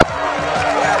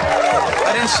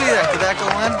see that? Did that go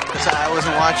in? 'Cause I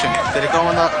wasn't watching. Did it go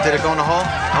in the hole?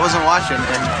 I wasn't watching,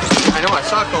 and I know I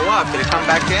saw it go up. Did it come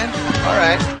back in? All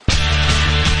right.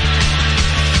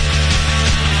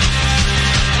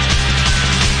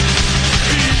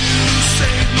 You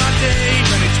saved my day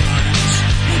many times.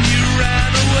 When you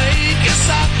ran away, guess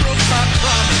I broke my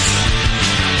promise.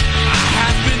 I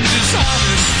have been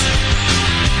dishonest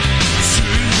to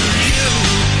you.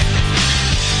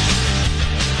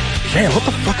 Man, what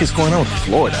the fuck is going on with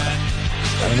Florida?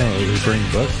 I don't know. Is it burning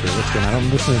books or what's going on? I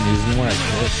don't listen to the news anymore. I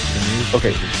quit the news.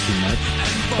 Okay. It's too much.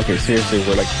 Okay, seriously,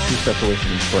 we're like 2 steps away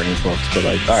from burning books, but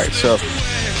like, all right, so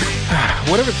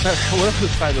whatever the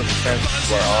side of the fence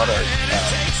we're on,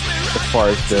 as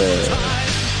far as the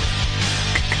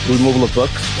removal of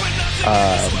books,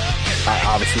 I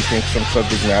obviously think some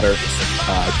subject matter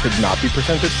should not be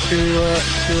presented to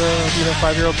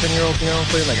 5-year-old, 10-year-old,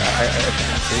 saying like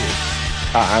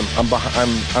I'm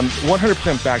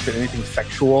 100% back that anything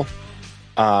sexual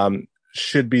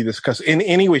should be discussed in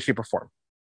any way, shape, or form.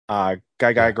 Guy,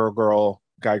 girl,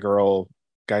 guy,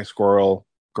 squirrel,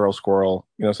 girl, squirrel.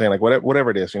 You know what I'm saying? Like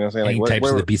whatever it is. You know what I'm saying? Any Like types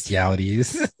of the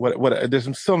bestialities. What?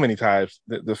 There's so many types.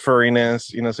 The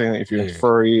furriness. You know what I'm saying? If you're into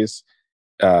furries,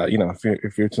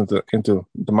 if you're into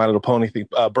the My Little Pony thing,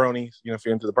 bronies. If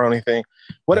you're into the brony thing,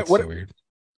 So weird.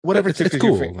 whatever It's tickles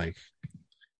cool. your fancy. Like,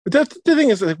 but that's the thing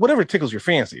is, like, whatever tickles your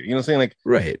fancy. You know what I'm saying? Like,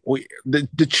 right.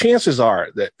 The chances are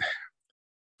that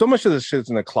so much of this shit's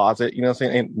in the closet. You know what I'm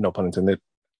saying? And no pun intended.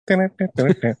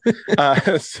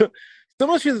 So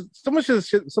much of this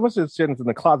shit is in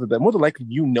the closet that more than likely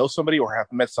somebody or have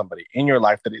met somebody in your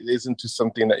life that it isn't to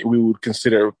something that we would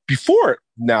consider before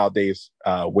nowadays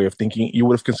way of thinking. You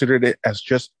would have considered it as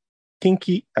just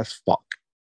kinky as fuck,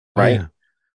 right? Oh, yeah.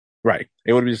 Right.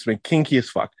 It would have just been kinky as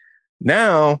fuck.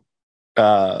 Now,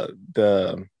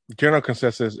 the general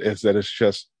consensus is that it's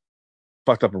just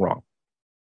fucked up and wrong.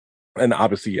 And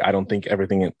obviously, I don't think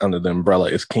everything under the umbrella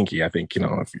is kinky. I think,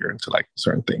 if you're into like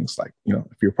certain things, like,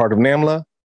 if you're part of NAMLA,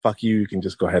 fuck you. You can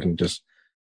just go ahead and just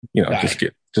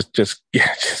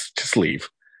leave.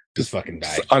 Just fucking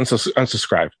die.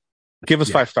 Unsubscribe. Give us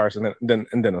 5 stars and then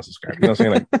unsubscribe. You know what I'm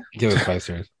saying? Like, Give us 5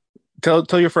 stars.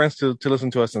 Tell your friends to listen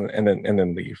to us and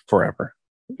then leave forever.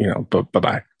 But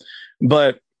bye-bye.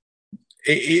 But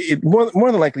it more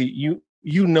than likely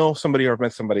somebody or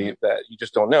met somebody that you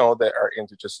just don't know that are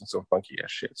into just some funky ass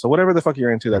shit. So whatever the fuck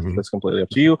you're into, that's completely up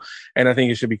to you. And I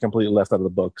think it should be completely left out of the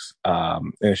books.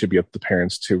 And it should be up to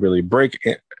parents to really break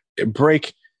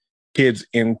kids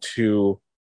into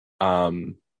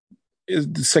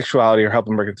sexuality, or help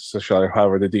them break into sexuality,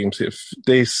 however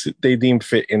they deem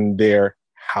fit in their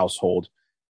household,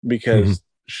 because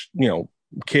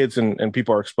kids and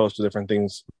people are exposed to different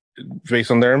things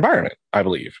based on their environment, I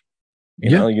believe.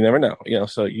 You never know.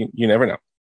 So you never know.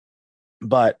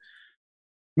 But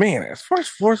man, as far as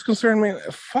Florida's concerned, man,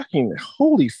 fucking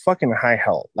holy fucking high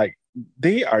hell. Like,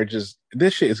 they are just,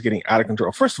 this shit is getting out of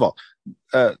control. First of all,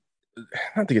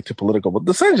 not to get too political, but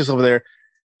the scientist over there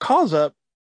calls up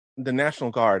the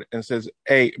National Guard and says,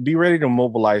 "Hey, be ready to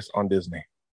mobilize on Disney."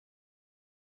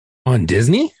 On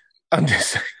Disney? On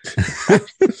Disney.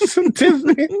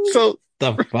 Disney. So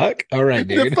the fuck? All right,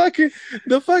 dude.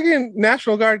 The fucking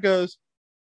National Guard goes,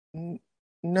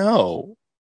 "No.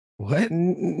 What?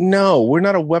 No, we're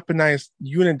not a weaponized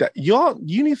unit.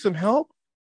 You need some help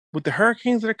with the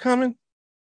hurricanes that are coming?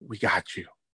 We got you.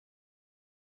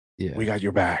 Yeah. We got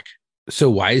your back." So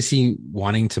why is he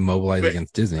wanting to mobilize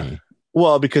against Disney?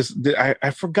 Well, because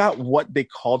I forgot what they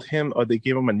called him, or they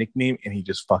gave him a nickname, and he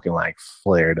just fucking like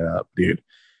flared up, dude.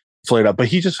 Flared up. But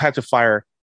he just had to fire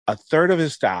a third of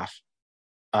his staff,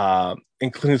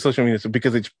 including social media,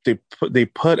 because they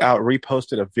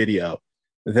reposted a video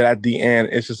that at the end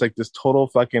it's just like this total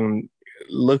fucking,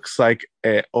 looks like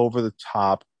a over the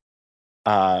top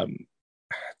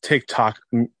TikTok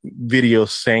video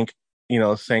sank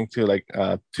to like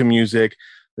to music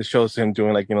that shows him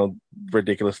doing like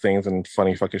ridiculous things and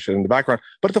funny fucking shit in the background.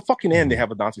 But at the fucking end, they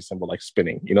have a Nazi symbol like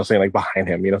spinning, saying like behind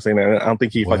him, saying. I don't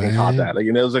think he fucking caught that. Like,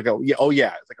 it was like it's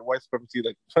like a white supremacy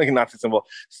like fucking Nazi symbol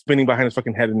spinning behind his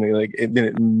fucking head, and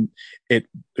then it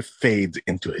fades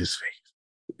into his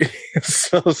face.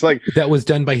 So it's like that was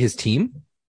done by his team.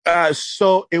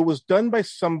 So it was done by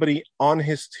somebody on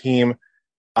his team.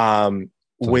 I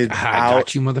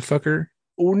got you, motherfucker.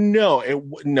 No,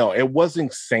 it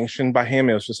wasn't sanctioned by him.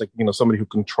 It was just like, somebody who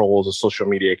controls a social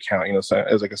media account,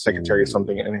 as like a secretary or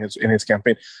something in his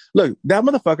campaign. Look, that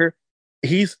motherfucker,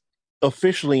 he's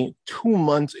officially 2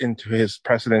 months into his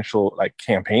presidential like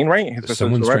campaign, right?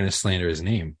 Someone's trying to slander his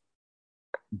name.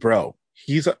 Bro,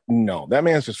 no, that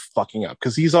man's just fucking up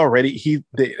because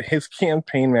his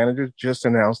campaign managers just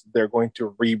announced that they're going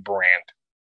to rebrand.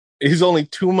 He's only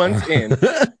 2 months in,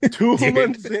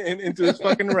 into this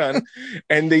fucking run,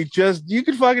 and you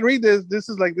can fucking read this. This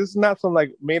is not some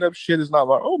like made up shit. It's not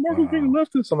like, oh, Marco's being a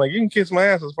leftist. I'm like, you can kiss my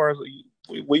ass as far as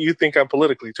what you think I'm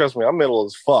politically. Trust me, I'm middle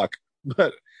as fuck.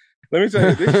 But let me tell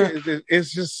you, this shit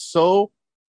is just so.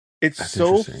 It's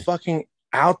so fucking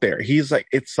out there. He's like,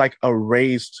 it's like a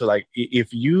race to like,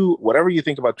 if you, whatever you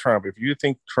think about Trump, if you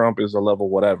think Trump is a level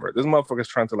whatever, this motherfucker's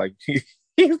trying to like,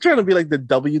 he's trying to be like the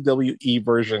WWE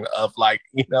version of like,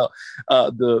 the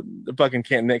fucking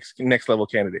next level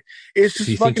candidate. It's just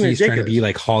fucking ridiculous. He's trying to be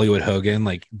like Hollywood Hogan,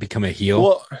 like become a heel?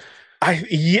 Well,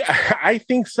 I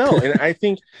think so. And I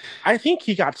think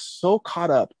he got so caught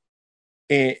up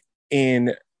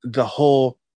in the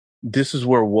whole, this is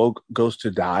where woke goes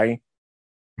to die,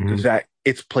 that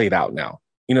it's played out now.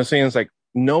 You know what I'm saying? It's like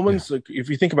no one's like, if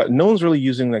you think about it, no one's really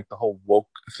using like the whole woke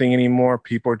thing anymore.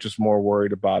 People are just more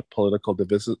worried about political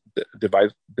divisiveness.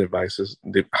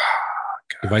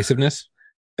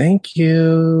 Thank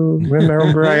you.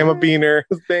 Remember, I am a beaner.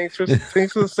 Thanks for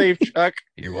the save, Chuck.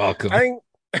 You're welcome. I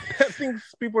think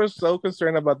people are so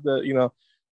concerned about the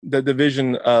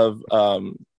division of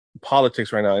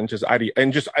politics right now, and just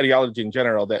ideology in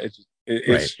general, that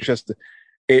it's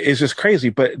just crazy.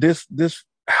 But this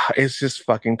it's just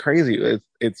fucking crazy.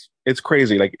 It's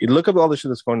crazy. Like, look at all the shit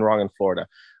that's going wrong in Florida.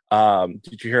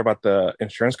 Did you hear about the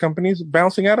insurance companies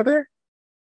bouncing out of there?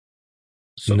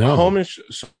 So no.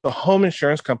 Home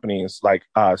insurance companies like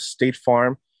State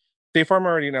Farm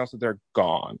already announced that they're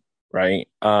gone, right?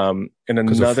 And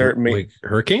another like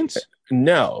hurricanes?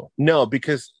 No,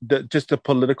 because the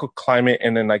political climate,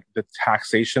 and then like the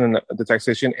taxation and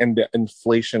the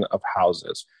inflation of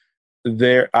houses.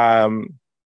 There,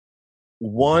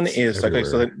 one is like, okay,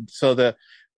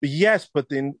 but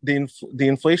the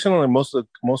inflation on most of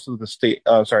the state,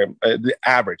 the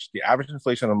average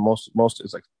inflation on most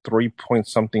is like 3 point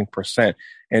something percent,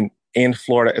 and in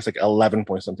Florida it's like 11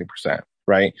 point something percent,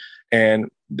 right? And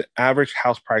the average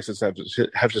house prices have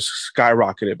just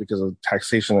skyrocketed because of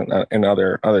taxation and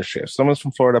other shifts. Someone's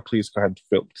from Florida, please go ahead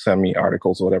and send me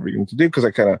articles or whatever you need to do, because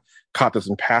I kind of caught this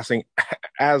in passing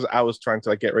as I was trying to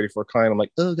like get ready for a client. I'm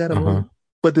like, oh god,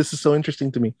 but this is so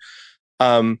interesting to me.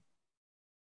 And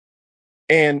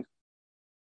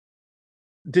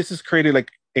this has created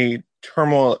like a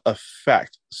turmoil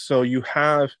effect. So you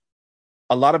have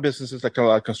a lot of businesses, like a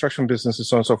lot of construction businesses,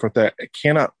 so on and so forth, that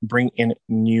cannot bring in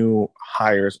new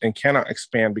hires and cannot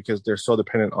expand because they're so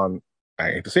dependent on,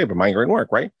 I hate to say it, but migrant work,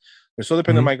 right? They're so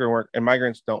dependent on migrant work, and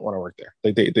migrants don't want to work there.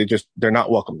 They're not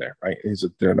welcome there, right?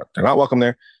 They're not welcome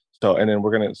there. So, and then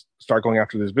we're going to start going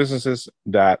after these businesses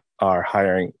that are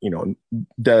hiring.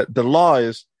 The law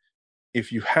is,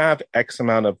 if you have X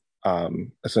amount of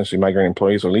essentially migrant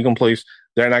employees or legal employees,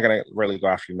 they're not going to really go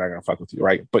after you. They're not going to fuck with you,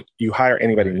 right? But you hire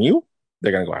anybody new,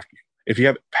 they're going to go after you. If you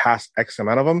have past X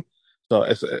amount of them, so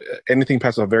it's anything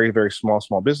past a very, very small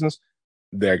business,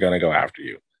 they're going to go after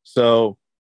you. So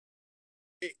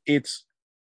it's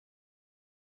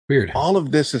weird. All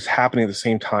of this is happening at the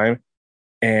same time,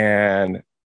 and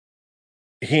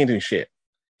he ain't doing shit.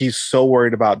 He's so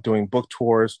worried about doing book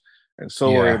tours, and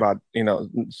so worried about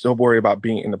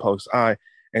being in the public's eye,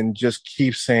 and just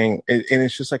keeps saying, and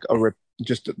it's just like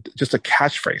just a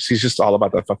catchphrase. He's just all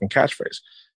about that fucking catchphrase.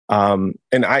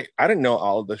 And I didn't know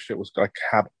all of this shit was like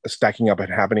stacking up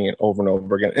and happening over and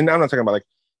over again. And I'm not talking about like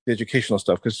the educational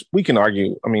stuff, because we can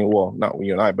argue. I mean, well, not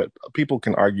you and I, but people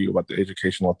can argue about the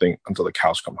educational thing until the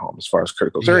cows come home, as far as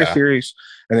critical theories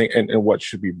and what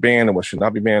should be banned and what should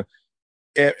not be banned.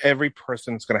 Every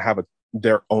person's going to have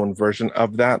their own version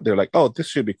of that. They're like, oh, this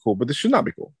should be cool, but this should not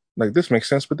be cool. Like, this makes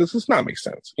sense, but this does not make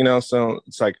sense. So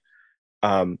it's like,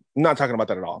 I'm not talking about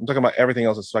that at all. I'm talking about everything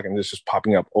else that's fucking just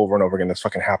popping up over and over again that's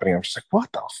fucking happening. I'm just like,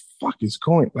 what the fuck is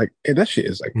going? Like, that shit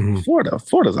is like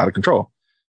Florida's out of control.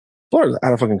 Florida's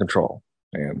out of fucking control.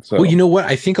 And so, well, you know what?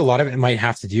 I think a lot of it might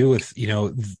have to do with,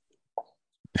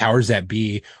 powers that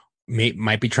be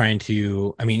might be trying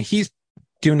to. I mean, he's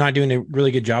not doing a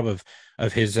really good job of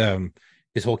his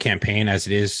whole campaign as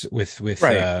it is with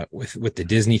the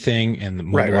Disney thing and the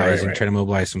trying to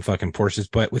mobilize some fucking Porsches.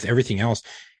 But with everything else,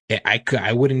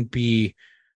 I wouldn't be,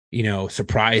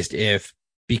 surprised if,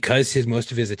 because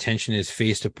most of his attention is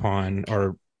faced upon,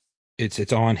 or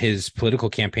it's on his political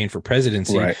campaign for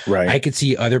presidency. Right. I could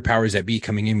see other powers that be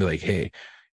coming in and be like, hey,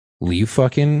 leave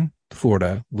fucking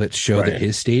Florida. Let's show that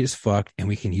his state is fucked, and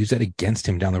we can use that against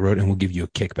him down the road, and we'll give you a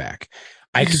kickback.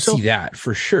 I could see that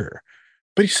for sure.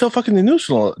 But he's so fucking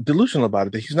delusional about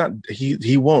it that he's not,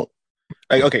 he won't.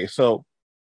 Like, okay, so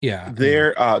Yeah.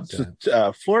 Their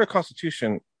Florida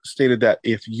Constitution stated that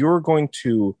if you're going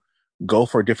to go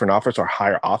for a different office or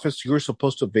higher office, you're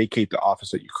supposed to vacate the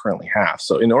office that you currently have.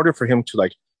 So in order for him to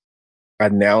like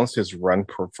announce his run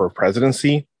for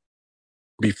presidency,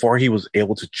 before he was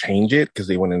able to change it, because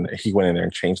he went in there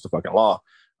and changed the fucking law,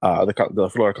 the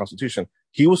Florida Constitution,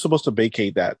 he was supposed to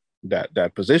vacate that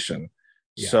position.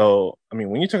 Yeah. So I mean,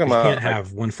 when you're talking about, you can't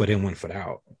have 1 foot in, 1 foot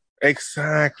out.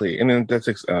 Exactly, and then that's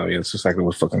it's exactly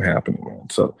what's fucking happening, man.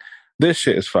 So this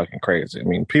shit is fucking crazy. I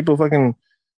mean, people fucking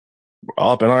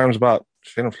all up in arms about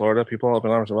shit in Florida. People all up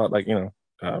in arms about like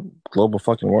global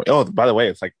fucking war. Oh, by the way,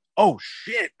 it's like, oh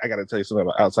shit, I gotta tell you something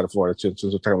about outside of Florida. Since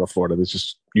we're talking about Florida, this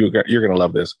just you're gonna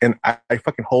love this, and I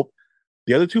fucking hope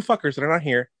the other two fuckers that are not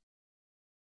here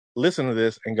listen to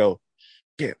this and go,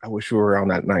 shit, I wish we were around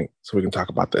that night so we can talk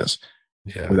about this.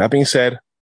 Yeah. With that being said,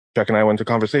 Chuck and I went to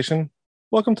conversation.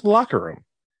 Welcome to the locker room.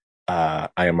 I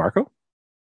am Marco.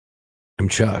 I'm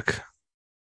Chuck.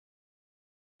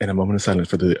 And a moment of silence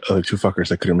for the other two fuckers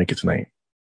that couldn't make it tonight.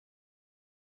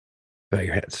 Bow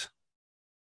your heads.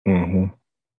 Mm-hmm.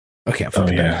 Okay, I'm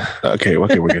fucking done. Okay, we're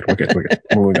good.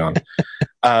 Moving on.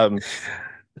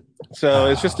 So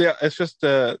it's just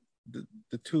the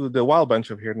wild bunch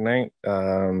of here tonight.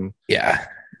 Yeah.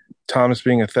 Thomas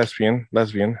being a lesbian,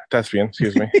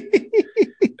 excuse me.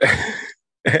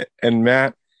 And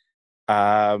Matt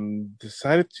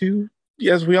decided to,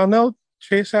 as we all know,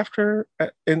 chase after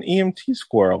an EMT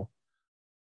squirrel.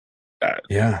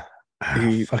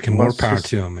 Fucking more power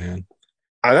to him, man.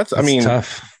 That's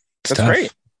tough. That's tough.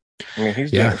 Great. I mean, he's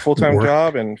doing a full-time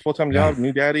job,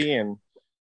 new daddy, and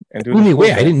doing.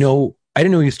 Wait, I didn't know he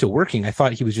was still working. I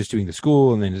thought he was just doing the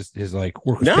school, and then his like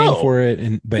work was paying for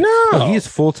it. But he is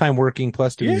full-time working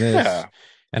plus doing this.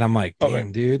 And I'm like,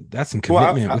 damn, dude, that's some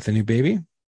commitment with a new baby.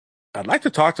 I'd like to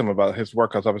talk to him about his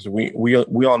work because obviously we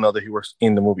all know that he works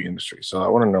in the movie industry. So I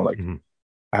want to know, like,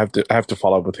 I have to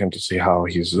follow up with him to see how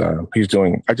he's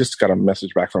doing. I just got a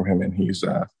message back from him, and he just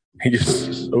sorry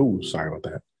about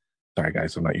that. Sorry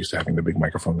guys, I'm not used to having the big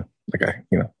microphone. Like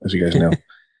as you guys know,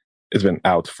 it's been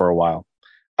out for a while.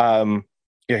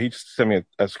 He just sent me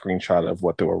a screenshot of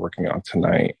what they were working on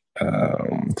tonight.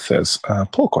 It says,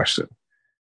 poll question.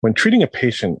 When treating a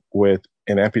patient with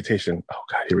an amputation, oh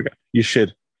God, here we go. You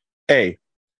should A,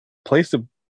 place the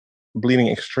bleeding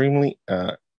extremity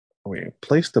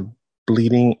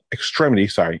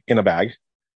in a bag,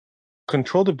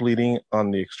 control the bleeding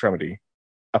on the extremity,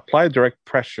 apply direct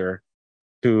pressure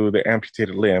to the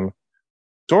amputated limb,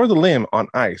 store the limb on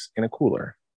ice in a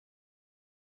cooler.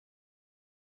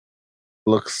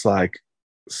 Looks like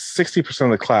 60% of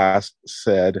the class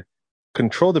said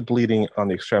control the bleeding on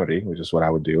the extremity, which is what I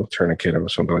would do, tourniquet or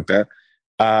something like that.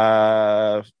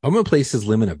 I'm gonna place his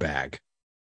limb in a bag.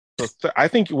 So I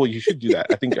think you should do that.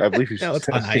 I believe you should. No, it's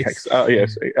on ice. Oh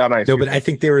yes, on ice. No, but I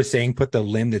think they were saying put the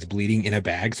limb that's bleeding in a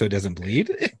bag so it doesn't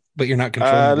bleed. But you're not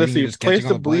controlling. Let's see. Place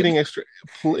the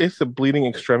bleeding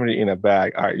extremity in a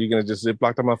bag. All right, you're gonna just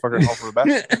ziplock the motherfucker and hope for the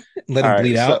best. Let him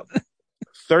bleed out.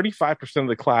 35% of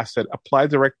the class said apply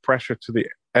direct pressure to the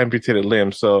amputated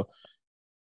limb. So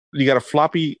you got a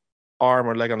floppy arm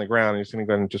or leg on the ground, and you're just going to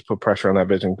go ahead and just put pressure on that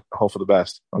bitch and hope for the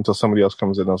best until somebody else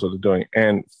comes in and knows what they're doing.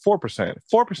 And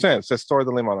 4% says store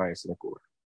the limb on ice in a cooler.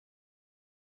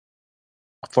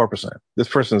 4%. This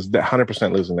person's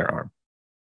 100% losing their arm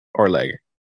or leg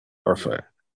or foot.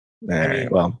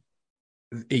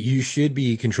 You should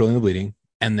be controlling the bleeding,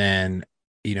 and then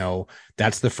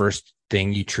that's the first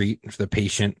thing you treat for the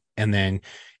patient. And then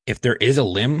if there is a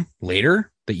limb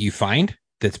later that you find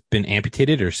that's been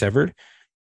amputated or severed,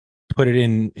 put it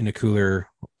in a cooler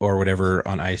or whatever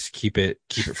on ice, keep it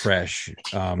fresh.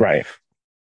 Right.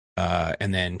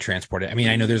 And then transport it. I mean,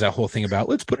 I know there's a whole thing about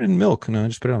let's put it in milk. No,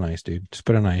 just put it on ice, dude. Just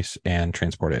put it on ice and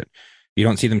transport it. You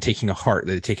don't see them taking a heart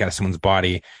that they take out of someone's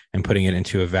body and putting it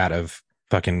into a vat of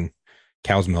fucking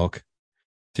cow's milk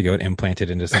to go and implant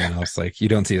it into someone else. Like, you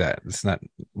don't see that. It's not,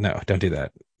 no, don't do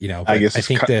that. But I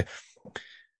think the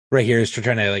right here is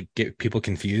trying to like get people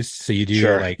confused. So you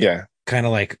do kind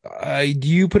of like, do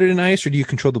you put it in ice or do you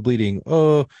control the bleeding?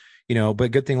 Oh,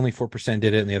 but good thing only 4%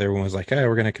 did it. And the other one was like,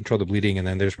 we're going to control the bleeding. And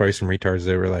then there's probably some retards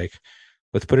that were like,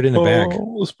 let's put it in a bag.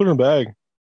 Let's put it in a bag.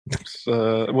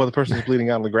 The person's bleeding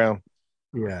out on the ground.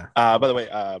 Yeah. By the way,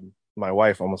 my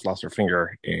wife almost lost her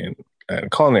finger in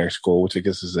culinary school, which I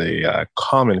guess is a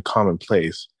common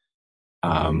place.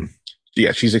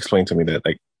 She's explained to me that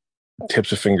like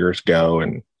tips of fingers go,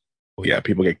 and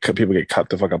people get cut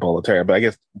the fuck up all the time. But I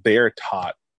guess they're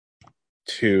taught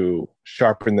to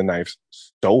sharpen the knives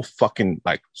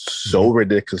so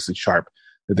ridiculously sharp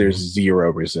that there's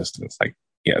zero resistance. Like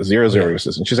zero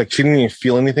resistance. She's like, she didn't even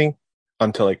feel anything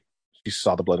until like she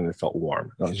saw the blood and it felt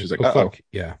warm. And she's like, Oh, "Uh-oh." fuck.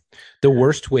 Yeah. The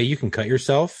worst way you can cut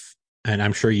yourself, and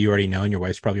I'm sure you already know, and your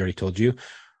wife's probably already told you,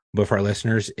 but for our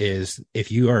listeners, is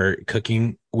if you are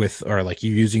cooking with, or like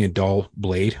you're using a dull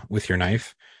blade with your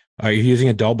knife, you're using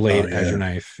a dull blade as your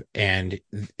knife, and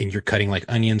you're cutting like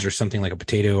onions or something like a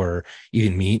potato or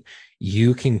even meat,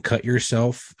 you can cut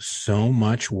yourself so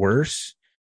much worse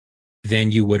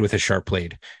than you would with a sharp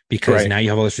blade, because now you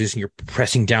have all this resistance. You're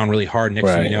pressing down really hard. Next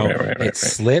thing you know, it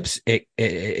slips.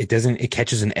 It doesn't. It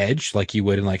catches an edge like you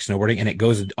would in like snowboarding, and it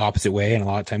goes the opposite way. And a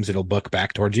lot of times it'll buck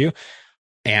back towards you.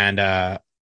 And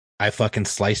I fucking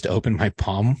sliced open my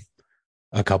palm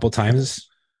a couple times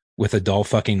with a dull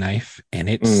fucking knife, and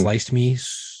it sliced me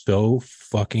so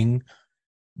fucking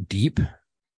deep.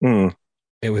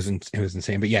 It was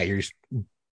insane. But yeah,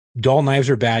 dull knives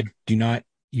are bad. Do not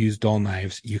use dull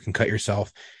knives. You can cut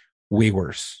yourself way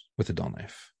worse with a dull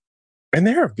knife. And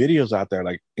there are videos out there,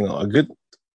 like, you know, a good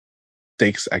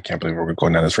steaks. I can't believe we're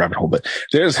going down this rabbit hole, but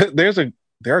there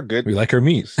are good. We like our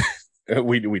meat.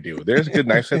 we do. There's good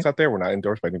knife sets out there. We're not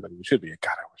endorsed by anybody. We should be.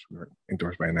 God, I wish we were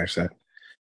endorsed by a knife set.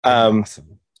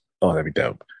 Awesome. Oh, that'd be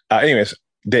dope. Anyways,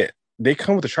 they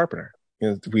come with a sharpener.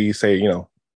 You know, we say, you know,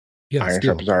 iron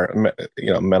sharpens iron,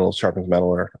 you know, metal sharpens metal,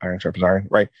 or iron sharpens iron,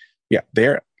 right? Yeah,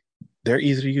 they're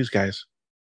easy to use, guys.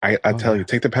 I tell you,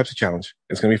 take the Pepsi challenge.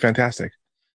 It's gonna be fantastic.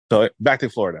 So back to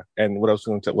Florida, and what I was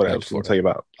going to tell you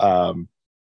about,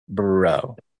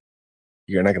 bro,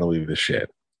 you're not gonna believe this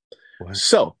shit. What?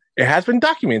 So it has been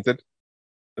documented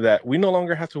that we no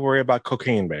longer have to worry about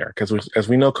Cocaine Bear, because as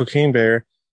we know, Cocaine Bear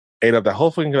ate up that whole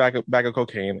fucking bag of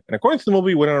cocaine, and according to the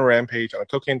movie, went on a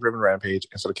cocaine-driven rampage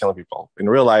and started killing people. In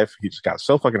real life, he just got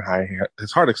so fucking high,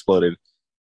 his heart exploded,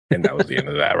 and that was the end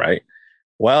of that, right?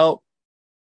 Well,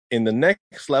 in the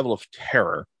next level of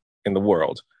terror in the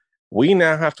world, we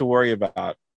now have to worry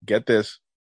about, get this,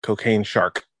 cocaine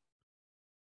shark.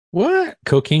 What?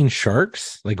 Cocaine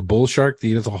sharks? Like a bull shark that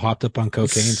is all hopped up on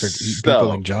cocaine and starts eating people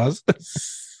like Jaws?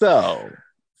 So,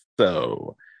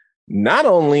 not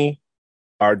only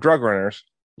are drug runners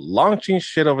launching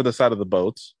shit over the side of the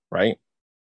boats, right,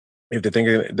 if they think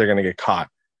they're going to get caught,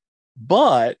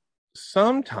 but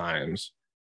sometimes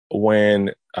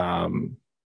when drug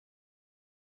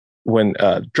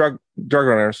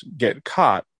runners get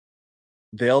caught,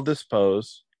 they'll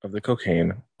dispose of the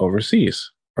cocaine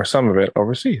overseas, or some of it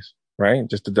overseas, right?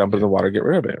 Just to dump it in the water, get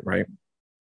rid of it, right?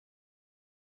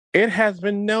 It has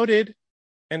been noted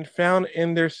and found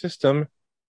in their system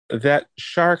that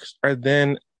sharks are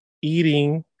then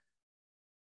eating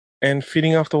and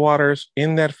feeding off the waters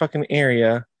in that fucking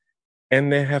area,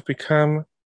 and they have become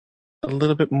a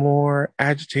little bit more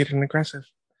agitated and aggressive.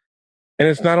 And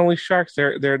it's not only sharks;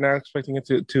 they're now expecting it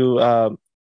to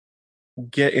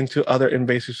get into other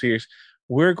invasive species.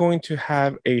 We're going to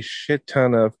have a shit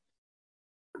ton of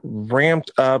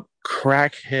ramped up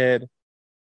crackhead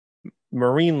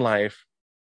marine life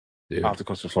off the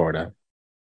coast of Florida.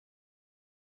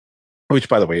 Which,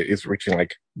 by the way, is reaching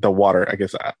like the water, I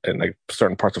guess, in like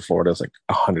certain parts of Florida is like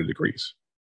 100 degrees.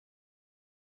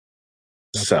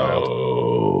 That's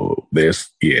so wild.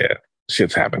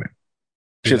 Shit's happening.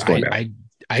 Shit's going down.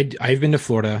 I've been to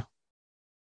Florida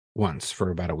once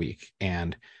for about a week,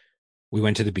 and we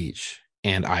went to the beach,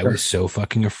 and I was so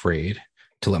fucking afraid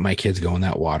to let my kids go in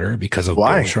that water because of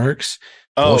bull sharks.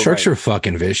 Bull sharks are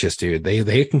fucking vicious, dude.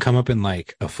 They can come up in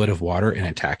like a foot of water and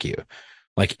attack you.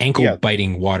 Like ankle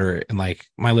biting water, and like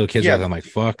my little kids, I'm like,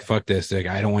 fuck this. Like,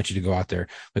 I don't want you to go out there.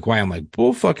 Like, why? I'm like,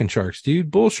 bull fucking sharks, dude,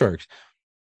 bull sharks.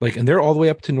 Like, and they're all the way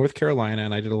up to North Carolina,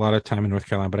 and I did a lot of time in North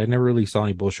Carolina, but I never really saw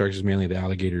any bull sharks. It's mainly the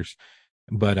alligators.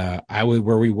 But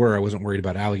where we were, I wasn't worried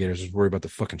about alligators. I was worried about the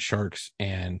fucking sharks,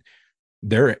 and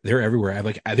they're everywhere.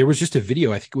 There was just a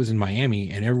video, I think it was in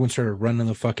Miami, and everyone started running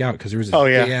the fuck out because there was this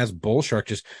big ass bull shark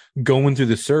just going through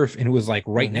the surf, and it was like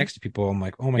right next to people. I'm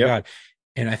like, oh my God.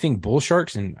 And I think bull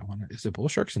sharks is it bull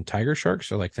sharks and tiger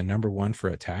sharks are like the number one for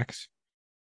attacks?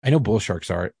 I know bull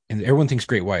sharks are, and everyone thinks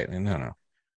great white. And no,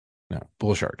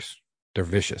 bull sharks. They're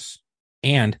vicious.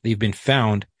 And they've been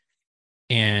found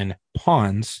in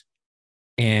ponds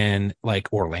in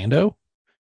like Orlando,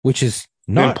 which is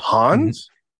not in ponds.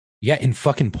 In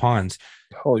fucking ponds.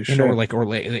 Holy shit. Or like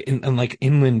in like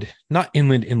inland, not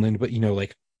inland, but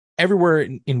like everywhere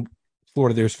in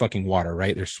Florida, there's fucking water,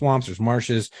 right? There's swamps, there's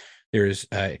marshes. There's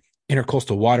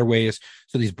intercoastal waterways.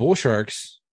 So these bull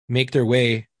sharks make their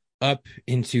way up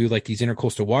into like these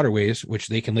intercoastal waterways, which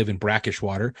they can live in brackish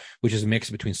water, which is a mix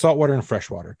between saltwater and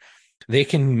freshwater. They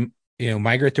can,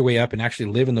 migrate their way up and actually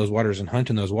live in those waters and hunt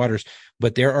in those waters.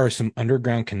 But there are some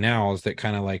underground canals that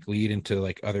kind of like lead into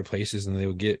like other places, and they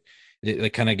would get they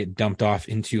kind of get dumped off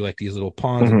into like these little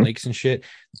ponds and Mhm. lakes and shit.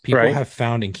 People Right. have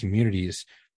found in communities,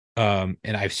 and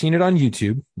I've seen it on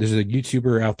YouTube. There's a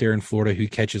YouTuber out there in Florida who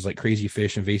catches like crazy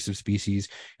fish, invasive species,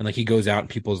 and like he goes out and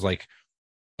people's like,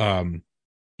 um,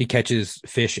 he catches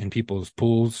fish in people's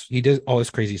pools. He does all this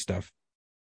crazy stuff,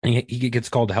 and he gets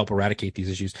called to help eradicate these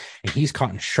issues. And he's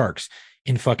caught shsharks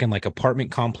in fucking like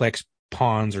apartment complex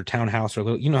ponds or townhouse or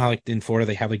little, you know how like in Florida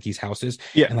they have like these houses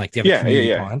Yeah. and like they have a Yeah. Yeah. community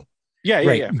Yeah. pond. Yeah. Yeah.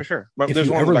 Right. Yeah. For sure. But If there's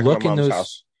you one in ever the back of look my in mom's those,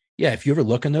 house. yeah, if you ever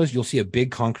look in those, you'll see a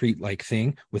big concrete like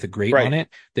thing with a grate Right. on it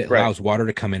that Right. allows water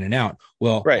to come in and out.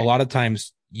 Well, a Right. lot of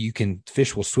times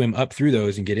fish will swim up through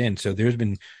those and get in. So there's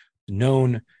been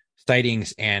known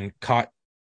sightings and caught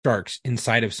sharks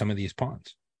inside of some of these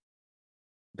ponds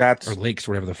That's or lakes,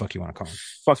 whatever the fuck you want to call them.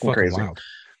 It's fucking fucking crazy. wild.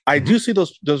 I Mhm. do see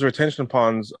those retention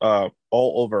ponds all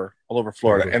over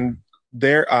Florida, Everywhere.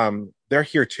 and they're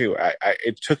here too.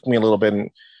 It took me a little bit. And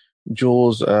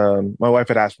Jules, my wife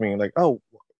had asked me like, "Oh,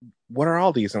 what are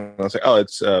all these?" And I was like, "Oh,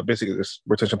 it's basically this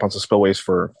retention ponds and spillways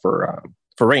for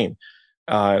rain."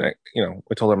 I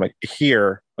told them like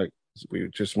here, like we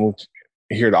just moved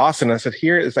here to Austin. And I said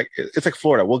here it's like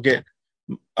Florida. We'll get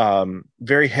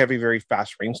very heavy, very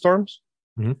fast rainstorms.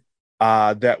 Mhm.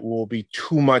 That will be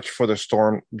too much for the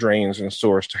storm drains and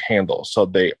sewers to handle. So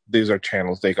these are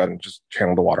channels they can just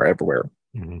channel the water everywhere,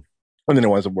 Mhm. and then it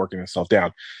winds up working itself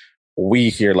down. We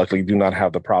here luckily do not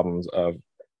have the problems of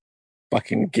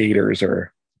fucking gators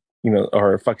or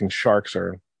fucking sharks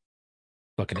or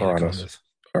Fucking piranhas anacondas.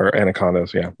 or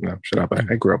anacondas. Yeah, no, shut up.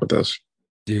 I grew up with those.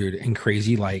 Dude, and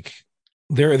crazy like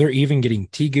they're even getting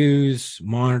tegus,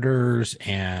 monitors,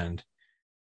 and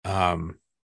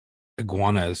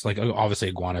iguanas. Like obviously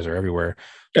iguanas are everywhere.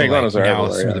 Yeah, But iguanas like are now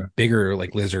everywhere. some of Yeah. the bigger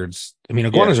like lizards. I mean,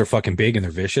 iguanas are fucking big and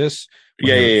they're vicious when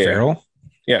Yeah, they're yeah, yeah. feral.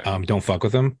 Yeah. Don't fuck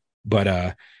with them.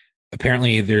 But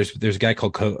apparently there's a guy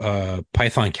called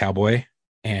Python Cowboy,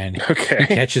 and he Okay.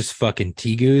 catches fucking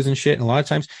tegus and shit. And a lot of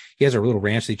times he has a little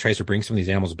ranch that he tries to bring some of these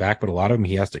animals back, but a lot of them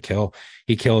he has to kill.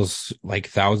 He kills like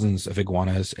thousands of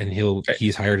iguanas, and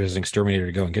he's hired as an exterminator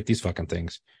to go and get these fucking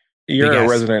things. You're Big a ass-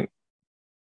 resident.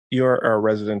 You're a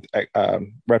resident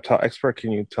reptile expert.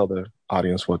 Can you tell the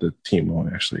audience what the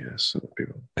Timo actually is? So that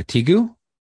people. A tegu?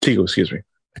 Tigo, excuse me.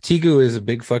 A tegu is a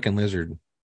big fucking lizard.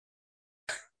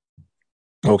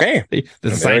 Okay. That's a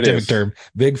There it scientific is. term.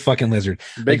 Big fucking lizard.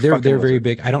 Big Like they're fucking very lizard.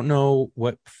 big. I don't know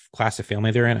what class of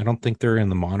family they're in. I don't think they're in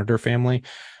the monitor family,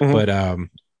 Mhm. but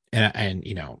and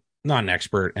not an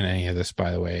expert in any of this,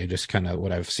 by the way, just kind of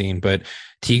what I've seen. But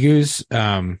tegus,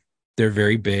 they're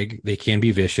very big. They can be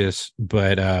vicious,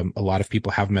 but a lot of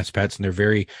people have them as pets, and they're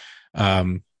very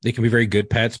they can be very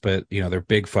good pets, but they're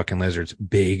big fucking lizards.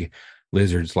 Big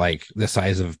lizards, like the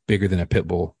size of bigger than a pit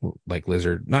bull, like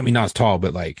lizard. Not as tall,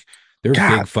 but like they're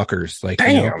God big fuckers. Like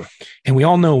Damn. and we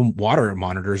all know water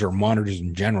monitors or monitors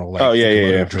in general, like Yeah, the yeah,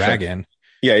 Komodo yeah, for sure. dragon.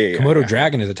 Yeah. Komodo Yeah.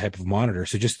 dragon is a type of monitor.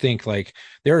 So just think like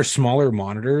there are smaller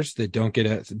monitors that don't get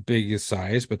as big as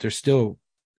size, but they're still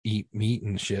eat meat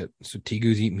and shit. So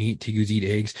tegus eat meat, tegus eat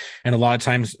eggs. And a lot of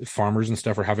times farmers and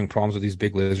stuff are having problems with these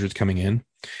big lizards coming in. And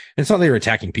it's not they're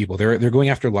attacking people. They're going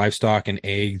after livestock and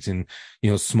eggs and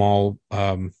small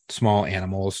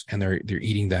animals, and they're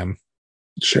eating them.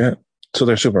 Shit. So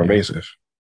they're super Yeah. invasive.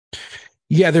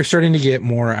 Yeah, they're starting to get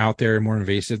more out there, more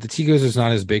invasive. The tegus is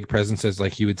not as big presence as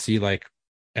like you would see like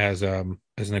as an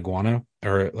iguana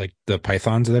or like the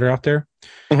pythons that are out there.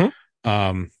 Mhm.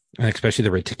 And especially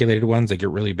the reticulated ones that get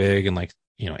really big, and like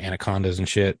anacondas and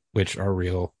shit, which are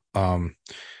real.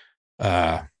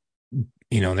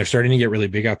 And they're starting to get really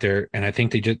big out there. And I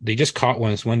think they just caught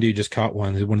one. This one dude just caught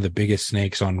one of the biggest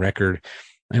snakes on record.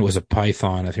 And it was a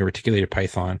python, I think a reticulated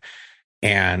python.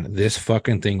 And this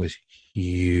fucking thing was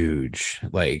huge,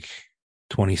 like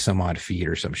 20 some odd feet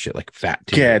or some shit, like fat.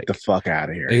 Dude. Get like, the fuck out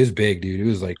of here. It was big, dude. It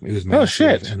was massive. Oh,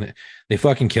 shit. And they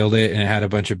fucking killed it, and it had a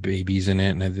bunch of babies in it.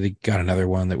 And they got another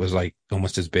one that was like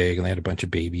almost as big, and they had a bunch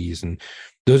of babies. And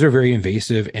those are very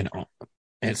invasive. And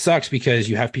it sucks because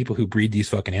you have people who breed these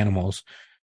fucking animals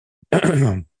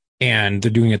and they're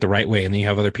doing it the right way. And then you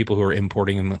have other people who are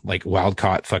importing like wild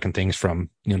caught fucking things from,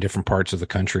 different parts of the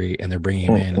country, and they're bringing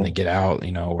them in and they get out,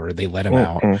 or they let them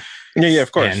out. Yeah,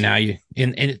 of course. And now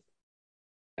in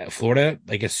Florida,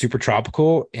 like it's super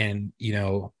tropical, and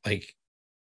like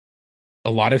a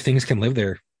lot of things can live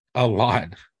there. A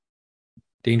lot.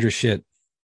 Dangerous shit.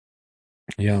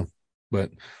 Yeah.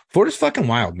 But Florida's fucking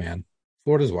wild, man.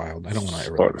 Florida's wild. I don't want to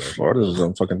ever live there. Florida's its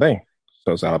own fucking thing.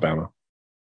 So is Alabama.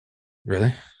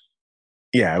 Really?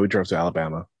 Yeah, we drove to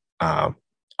Alabama on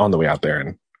the way out there,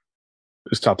 and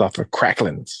we stopped off for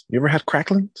cracklins. You ever had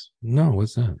cracklins? No,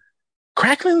 what's that?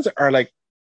 Cracklins are like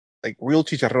real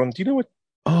chicharrón. Do you know what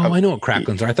Oh, I know what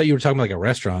cracklins are. I thought you were talking about like a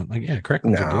restaurant. Like, yeah,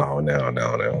 cracklins are dope.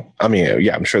 No. I mean,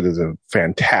 yeah, I'm sure there's a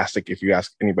fantastic. If you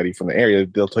ask anybody from the area,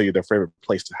 they'll tell you their favorite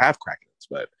place to have cracklins.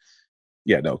 But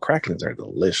yeah, no, cracklins are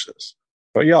delicious.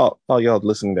 But all y'all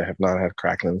listening that have not had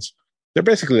cracklins, they're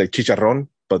basically like chicharron,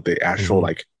 but the actual Mhm.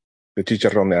 like the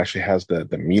chicharron that actually has the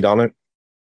meat on it,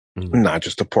 Mhm. not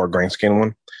just the poor grain skin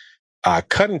one.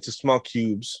 Cut into small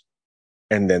cubes,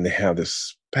 and then they have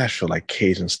this special like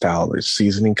Cajun style like,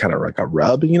 seasoning, kind of like a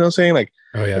rub. You know what I'm saying? Like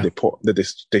Oh that yeah,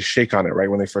 they shake on it right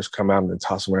when they first come out and then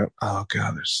toss them around. Oh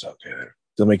god, they're so good.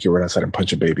 They'll make you run outside and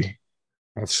punch a baby.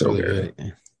 that's So really good.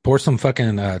 good. Pour some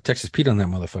fucking Texas Pete on that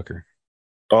motherfucker.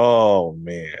 Oh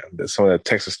man, there's some of that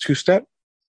Texas two step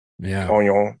Yeah.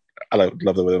 onion. I love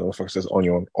the way the motherfucker says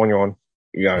onion.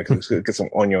 You gotta get some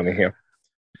onion in here.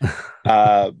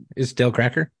 Uh, Is Dale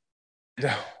Cracker?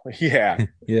 yeah,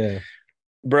 Yeah.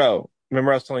 bro.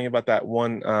 Remember I was telling you about that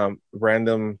one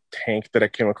random tank that I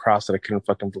came across that I couldn't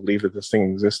fucking believe that this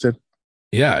thing existed.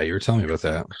 Yeah, you were telling me about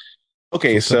that.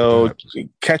 Okay, What's up with so that?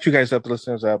 catch you guys up,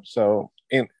 listeners up. So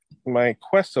in my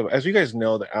quest of, as you guys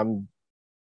know, that I'm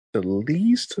the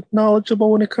least knowledgeable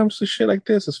when it comes to shit like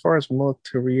this, as far as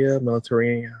militaria.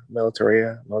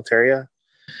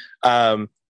 Um,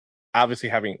 obviously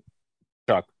having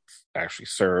Chuck actually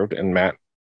served and Matt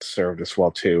served as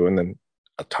well too, and then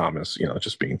Thomas,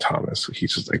 just being Thomas,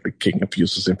 he's just like the king of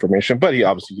useless information. But he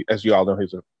obviously, as you all know,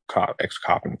 he's a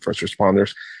ex-cop and first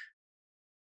responders.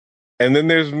 And then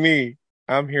there's me.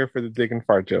 I'm here for the dick and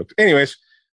fart jokes. Anyways,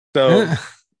 so I've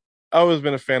always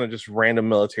been a fan of just random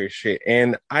military shit.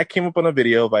 And I came up on a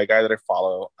video by a guy that I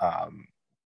follow,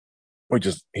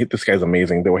 this guy's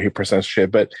amazing the way he presents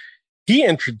shit. But he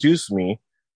introduced me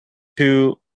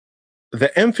to the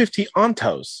M50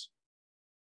 Ontos.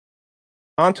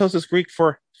 Ontos is Greek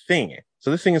for thing.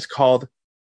 So this thing is called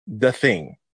the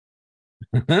Thing.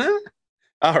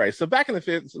 All right. So back in the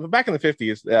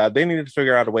 50s, they needed to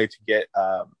figure out a way to get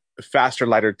faster,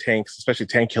 lighter tanks, especially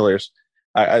tank killers.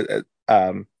 A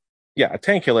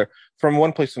tank killer from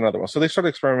one place to another one. So they started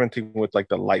experimenting with like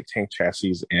the light tank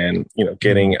chassis and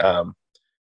getting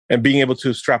and being able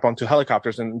to strap onto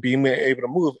helicopters and being able to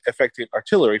move effective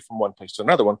artillery from one place to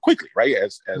another one quickly, right?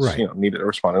 As Right. needed to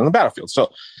respond on the battlefield.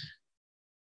 So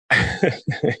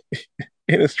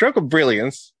in a stroke of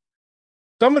brilliance,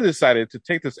 somebody decided to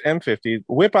take this M50,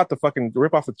 rip off the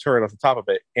turret off the top of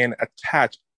it, and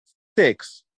attach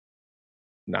 6,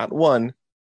 not 1,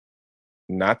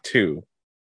 not 2,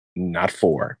 not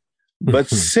 4, but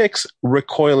 6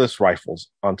 recoilless rifles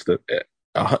onto the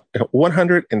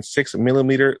 106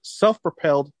 millimeter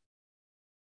self-propelled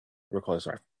recoilless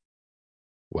rifle.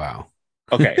 Wow.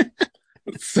 Okay.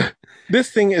 So,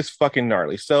 this thing is fucking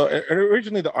gnarly. So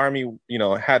originally the army,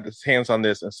 had its hands on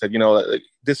this and said,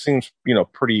 this seems,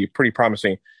 pretty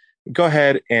promising. Go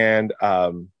ahead and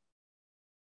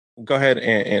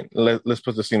let's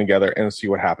put this thing together and see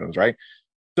what happens, right?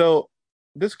 So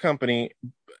this company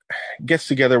gets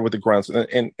together with the grunts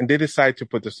and they decide to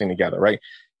put this thing together, right?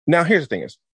 Now, here's the thing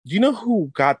is, do you know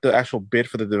who got the actual bid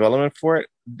for the development for it?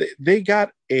 They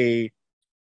got a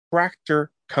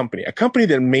tractor company, a company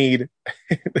that made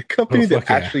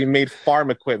actually made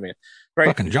farm equipment, right?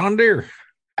 Fucking John Deere.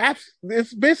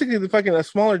 It's basically a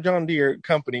smaller John Deere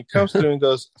company comes through and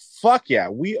goes, fuck yeah,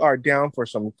 we are down for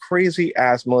some crazy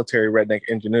ass military redneck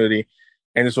ingenuity.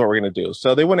 And this is what we're going to do.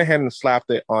 So they went ahead and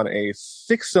slapped it on a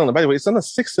 6-cylinder. By the way, it's on a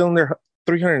 6-cylinder,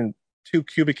 302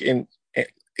 cubic in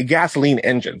gasoline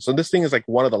engine. So this thing is like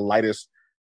one of the lightest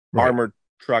armored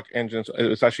truck engines.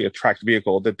 It's actually a tracked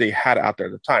vehicle that they had out there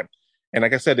at the time. And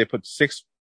like I said, they put 6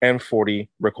 M40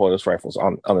 recoilless rifles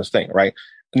on this thing, right?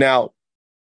 Now,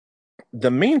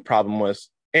 the main problem was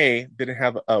A, didn't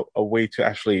have a way to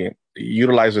actually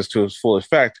utilize this to its full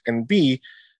effect, and B,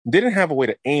 didn't have a way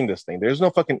to aim this thing. There's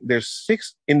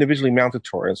 6 individually mounted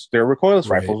turrets. They're recoilless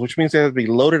rifles, which means they have to be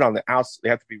loaded on the outside. They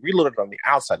have to be reloaded on the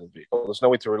outside of the vehicle. There's no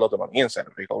way to reload them on the inside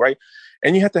of the vehicle, right?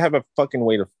 And you have to have a fucking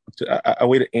way a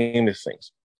way to aim these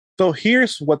things. So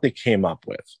here's what they came up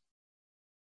with.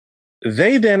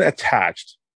 They then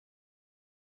attached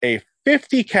a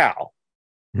 50 cal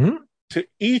to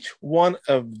each one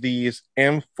of these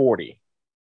M40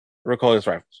 recoilless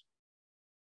rifles,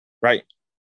 right?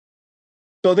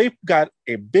 So they got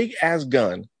a big ass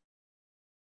gun,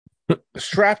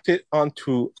 strapped it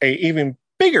onto a even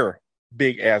bigger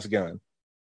big ass gun.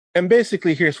 And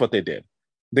basically, here's what they did.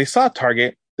 They saw a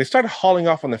target. They started hauling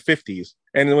off on the 50s.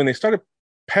 And then when they started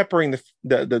peppering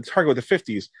the target with the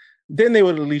 50s, then they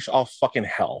would unleash all fucking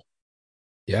hell.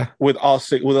 Yeah. With all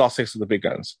 6 of the big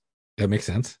guns. That makes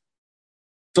sense.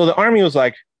 So the army was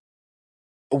like,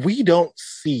 we don't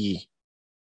see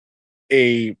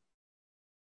a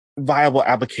viable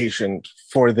application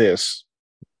for this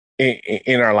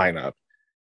in our lineup.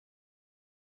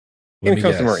 Let In me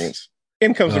comes the guess. Marines.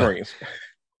 In comes the Marines.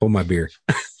 Hold my beer.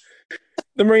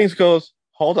 The Marines goes,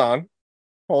 hold on.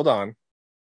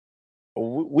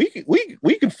 We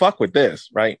can fuck with this,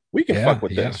 right? We can fuck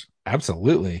with this.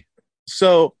 Absolutely.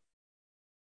 So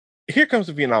here comes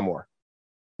the Vietnam War.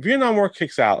 Vietnam War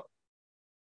kicks out,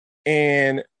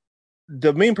 and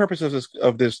the main purpose of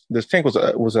this tank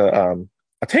was a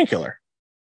tank killer,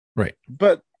 right?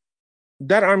 But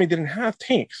that army didn't have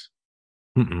tanks,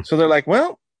 so they're like,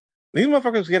 well, these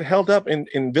motherfuckers get held up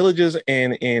in villages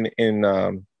and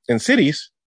in cities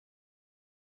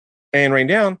and rain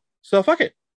down. So fuck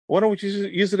it. Why don't we just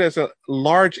use it as a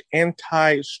large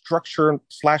anti-structure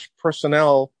 /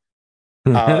 personnel,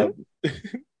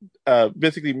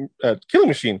 basically killing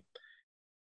machine?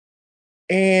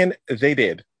 And they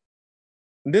did.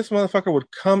 This motherfucker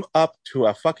would come up to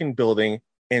a fucking building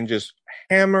and just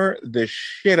hammer the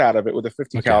shit out of it with a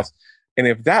 50 cals. And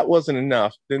if that wasn't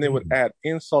enough, then they would add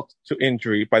insult to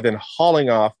injury by then hauling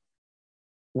off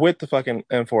with the fucking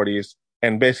M40s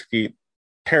and basically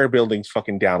tear buildings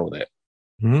fucking down with it.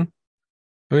 Mm-hmm.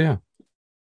 Oh yeah,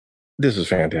 this is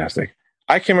fantastic.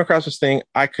 I came across this thing.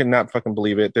 I could not fucking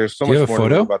believe it. There's so much more to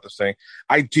know about this thing.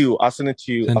 I do. I'll send it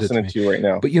to you. I'll send it to you right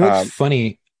now. But you know what's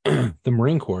funny? The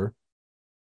Marine Corps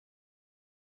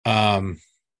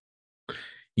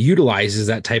utilizes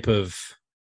that type of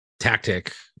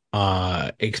tactic,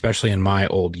 especially in my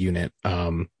old unit,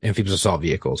 amphibious assault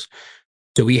vehicles.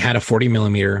 So we had a 40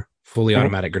 millimeter fully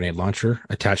automatic grenade launcher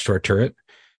attached to our turret,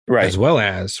 right? As well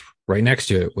as right next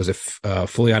to it was a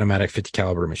fully automatic 50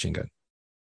 caliber machine gun.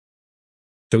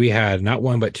 So we had not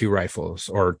one but two rifles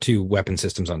or two weapon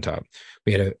systems on top.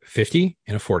 We had a 50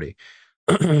 and a 40.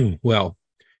 Well,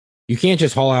 you can't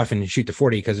just haul off and shoot the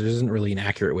 40 because there isn't really an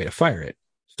accurate way to fire it.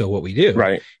 So what we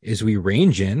do is we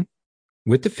range in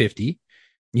with the 50.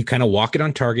 You kind of walk it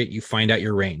on target. You find out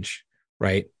your range,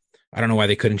 right? I don't know why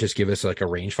they couldn't just give us like a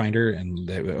rangefinder and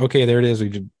okay, there it is. We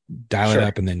just dial it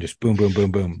up and then just boom, boom,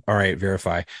 boom, boom. All right,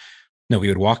 verify. No, we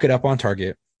would walk it up on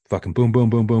target. Fucking boom, boom,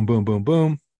 boom, boom, boom, boom,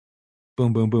 boom,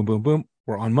 boom, boom, boom, boom, boom.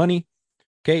 We're on money.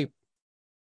 Okay.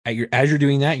 As you're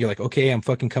doing that, you're like, okay, I'm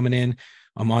fucking coming in.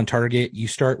 I'm on target. You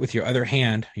start with your other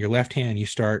hand, your left hand. You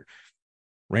start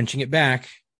wrenching it back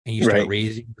and you start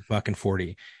raising the fucking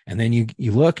 40. And then you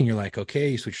look and you're like, okay,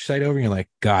 you switch your sight over and you're like,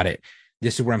 got it.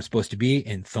 This is where I'm supposed to be.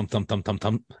 And thump, thump, thump, thump,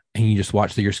 thump. And you just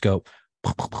watch through your scope.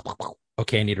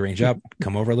 Okay, I need to range up.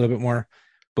 Come over a little bit more.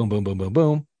 Boom, boom, boom, boom,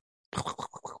 boom.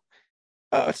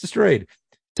 Oh, it's destroyed.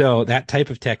 So that type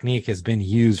of technique has been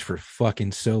used for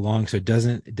fucking so long. So it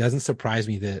doesn't surprise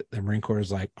me that the Marine Corps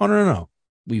is like, oh no.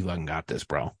 We fucking got this,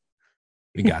 bro.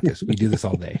 We got this. We do this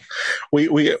all day.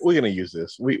 We're gonna use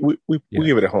this. We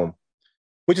give it a home.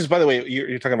 Which is, by the way,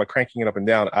 you're talking about cranking it up and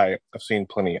down. I've seen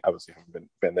plenty. Obviously, haven't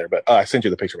been there, but I sent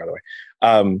you the picture, by the way.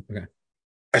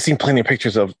 I've seen plenty of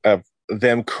pictures of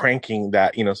them cranking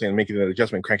that, saying making an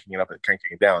adjustment, cranking it up and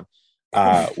cranking it down.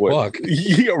 Fuck.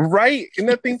 Yeah, right? Isn't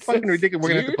that thing fucking ridiculous?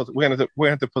 We're gonna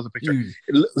have to post a picture.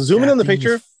 Zoom in on the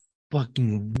picture.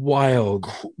 Fucking wild,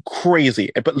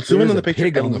 crazy. But zoom in on the picture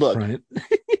and look. Front.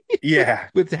 Yeah,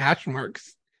 with the hash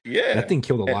marks. Yeah, that thing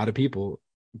killed a lot of people.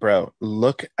 Bro,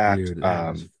 look at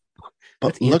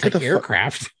look at the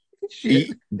aircraft.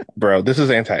 Bro, this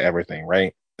is anti-everything,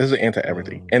 right? This is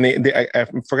anti-everything. And I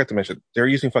forgot to mention, they're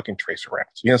using fucking tracer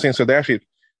rounds. You know what I'm saying? So they're actually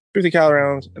 50 caliber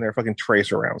rounds and they're fucking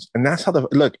tracer rounds. And that's how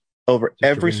look over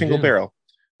every single barrel.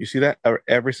 You see that? Over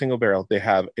every single barrel, they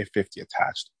have a 50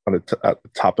 attached on the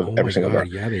top of every single barrel.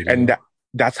 Yeah, they do. And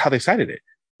that's how they sighted it.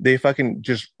 They fucking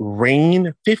just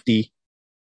rain 50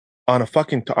 on a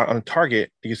fucking on a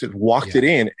target. You just walked it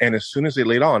in, and as soon as they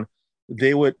laid on,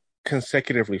 they would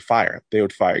consecutively fire. They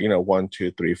would fire, 1,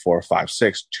 2, 3, 4, 5,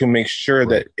 6 to make sure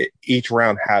that each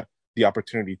round had the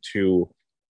opportunity to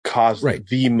cause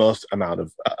the most amount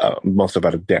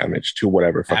of damage to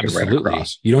whatever fucking ran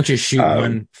across. You don't just shoot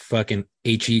one fucking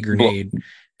HE grenade,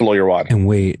 blow your wad, and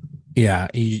wait. Yeah,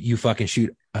 you fucking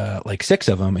shoot like 6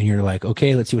 of them, and you're like,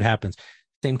 okay, let's see what happens.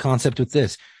 Same concept with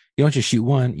this. You don't just shoot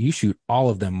one, you shoot all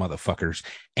of them motherfuckers.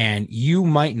 And you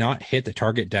might not hit the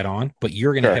target dead on, but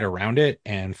you're going to hit around it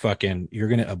and fucking, you're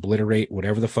going to obliterate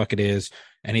whatever the fuck it is,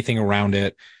 anything around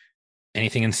it,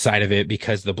 anything inside of it,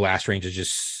 because the blast range is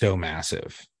just so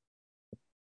massive.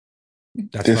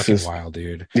 That's fucking wild,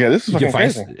 dude. Yeah, this is fucking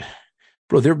crazy.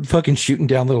 Bro, they're fucking shooting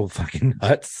down little fucking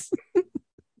huts.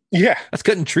 Yeah. That's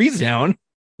cutting trees down.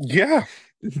 Yeah.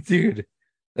 Dude.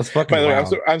 That's fucking By the way,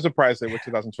 wild. I'm surprised that we're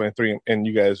 2023 and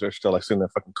you guys are still like sitting there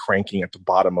fucking cranking at the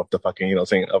bottom of the fucking,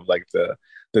 saying of like the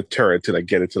turret to like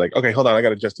get it to like, okay, hold on, I got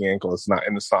to adjust the ankle. It's not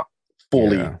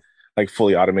fully Yeah.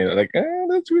 fully automated. Like,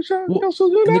 that's we shall Well, also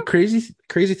do and the that.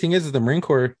 crazy thing is the Marine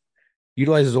Corps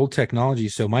utilizes old technology,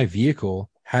 so my vehicle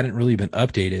hadn't really been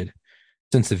updated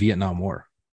since the Vietnam War.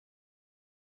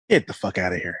 Get the fuck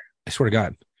out of here. I swear to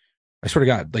God. I swear to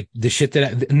God, like the shit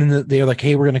and then they're like,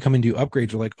 hey, we're going to come and do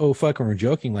upgrades. We're like, oh, fuck. And we're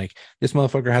joking. Like, this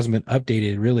motherfucker hasn't been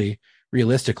updated really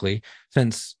realistically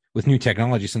since with new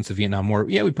technology since the Vietnam War.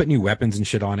 Yeah, we put new weapons and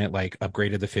shit on it, like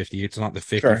upgraded the 50. It's not the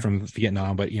 50 Sure. from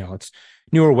Vietnam, but it's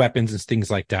newer weapons and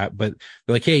things like that. But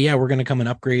they're like, hey, yeah, we're going to come and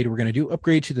upgrade. We're going to do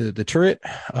upgrade to the turret.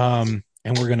 And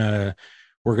we're going to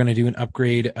do an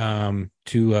upgrade to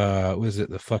what is it,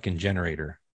 the fucking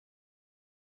generator.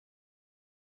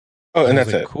 Oh, and I was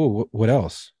that's like, it. cool. What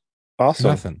else? Awesome.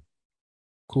 Nothing.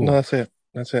 Cool. No, that's it.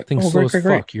 That's it. Things Oh, slow great, as great,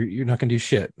 great. fuck. You're not gonna do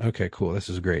shit. Okay, cool. This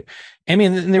is great. I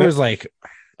mean, and there was like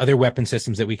other weapon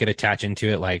systems that we could attach into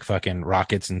it, like fucking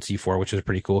rockets and C4, which was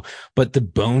pretty cool. But the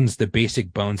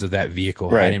basic bones of that vehicle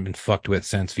Right. hadn't been fucked with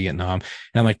since Vietnam.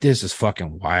 And I'm like, this is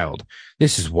fucking wild.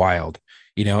 This is wild.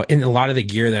 And a lot of the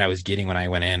gear that I was getting when I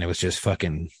went in, it was just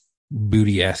fucking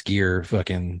booty ass gear,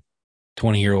 fucking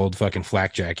 20-year-old fucking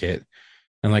flak jacket.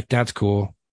 And like, that's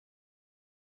cool.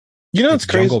 It's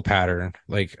crazy. Jungle pattern.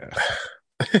 Like,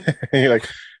 You're like,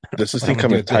 does this thing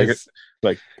come in tiger? this?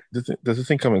 Like, does this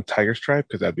thing come in tiger stripe?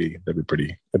 Because that'd be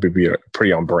pretty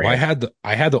pretty on brand. Well,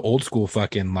 I had the old school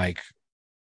fucking like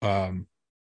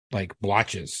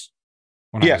blotches.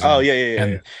 When I was in.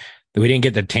 And we didn't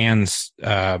get the tans,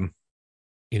 our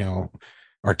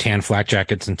tan flak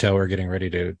jackets until we are getting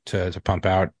ready to pump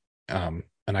out. And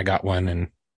I got one and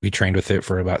we trained with it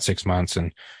for about 6 months,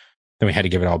 and then we had to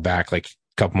give it all back like a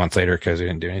couple months later because we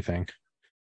didn't do anything.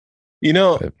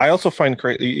 I also find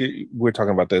crazy. We're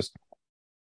talking about this.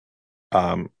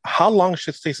 How long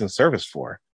shit stays in service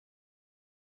for?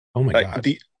 Oh my God.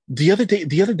 The other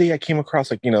day I came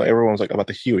across everyone was like about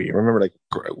the Huey. Remember, like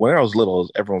when I was little,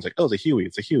 everyone's like, oh,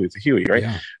 it's a Huey, right?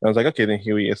 Yeah. And I was like, okay, then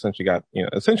Huey essentially got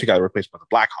replaced by the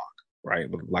Black Hawk, right?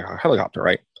 The Black Hawk helicopter,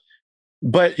 right?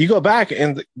 But you go back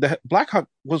and the Black Hawk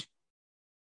was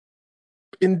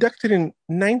inducted in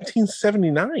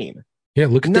 1979. Yeah,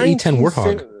 look at the A-10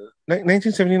 Warthog.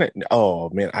 1979. Oh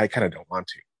man, I kind of don't want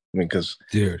to. I mean, because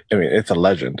dude, it's a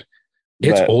legend.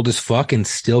 It's old as fuck and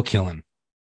still killing.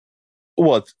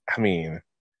 Well, I mean,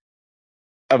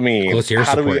 close air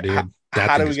support, dude.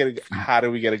 How do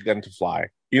we get a gun to fly?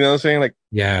 You know what I'm saying? Like,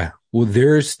 yeah. Well,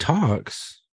 there's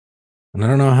talks, and I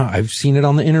don't know how. I've seen it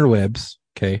on the interwebs.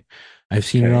 Okay, I've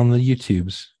seen it on the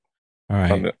YouTubes. All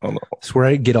right, that's where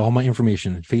I get all my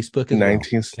information. Facebook is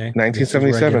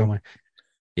 1977.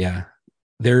 Yeah,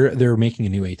 they're making a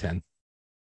new A-10.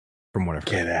 From what I've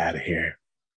heard. Get out of here.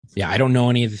 Yeah, I don't know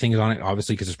any of the things on it,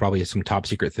 obviously, because it's probably some top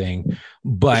secret thing.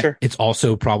 But It's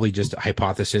also probably just a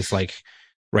hypothesis. Like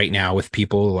right now, with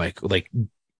people like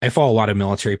I follow a lot of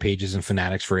military pages and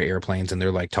fanatics for airplanes, and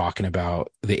they're like talking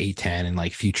about the A-10 and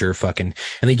like future fucking,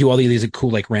 and they do all these like,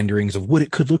 cool like renderings of what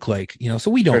it could look like. So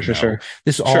we don't know. Sure.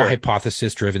 This is all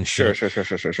hypothesis driven shit.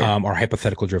 Sure. Or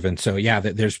hypothetical driven. So yeah,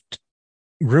 there's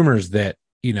rumors that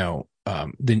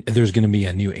there's going to be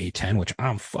a new A-10, which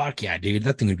fuck yeah, dude,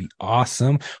 that thing would be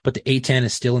awesome. But the A-10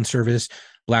 is still in service.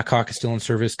 Black Hawk is still in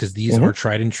service because these are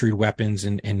tried and true weapons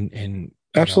and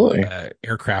absolutely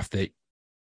aircraft that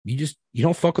you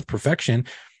don't fuck with perfection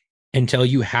until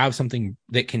you have something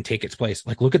that can take its place.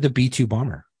 Like look at the B-2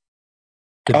 bomber.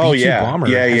 The B-2 bomber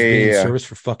has been in service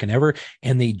for fucking ever,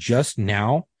 and they just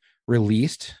now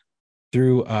released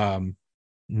through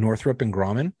Northrop and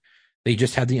Grumman. They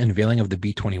just had the unveiling of the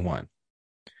B-21,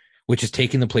 which is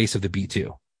taking the place of the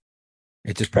B-2.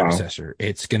 It's its predecessor. Wow.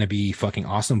 It's going to be fucking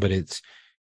awesome, but it's,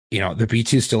 the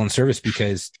B-2 is still in service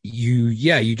because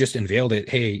you just unveiled it.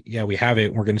 Hey, yeah, we have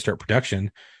it. We're going to start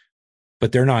production,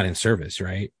 but they're not in service,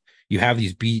 right? You have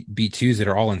these B-2s that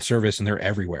are all in service and they're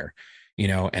everywhere,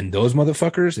 and those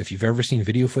motherfuckers, if you've ever seen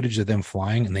video footage of them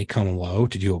flying and they come low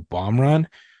to do a bomb run,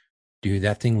 dude,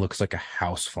 that thing looks like a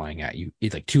house flying at you.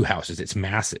 It's like two houses. It's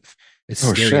massive. It's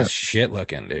scary as shit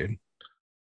looking, dude.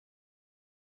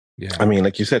 Yeah. I mean,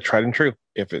 like you said, tried and true.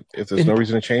 If there's no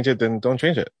reason to change it, then don't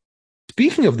change it.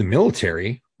 Speaking of the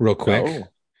military, real quick.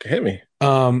 Hit me.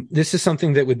 This is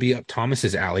something that would be up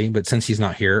Thomas's alley, but since he's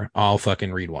not here, I'll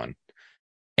fucking read one.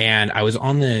 And I was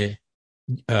on the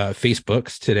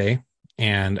Facebooks today,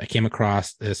 and I came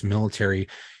across this military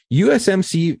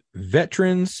USMC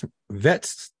vets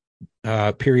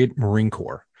period Marine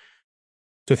Corps.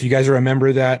 So if you guys are a member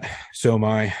of that, so am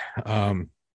I.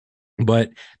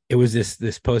 But it was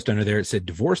this post under there. It said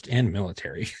divorced and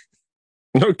military.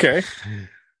 Okay.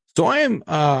 So I'm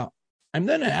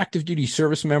then an active duty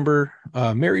service member,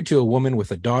 married to a woman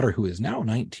with a daughter who is now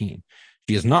 19.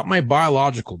 She is not my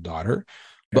biological daughter,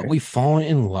 but we've fallen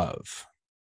in love.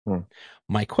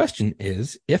 My question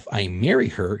is, if I marry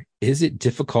her, is it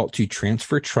difficult to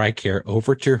transfer TRICARE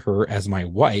over to her as my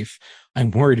wife?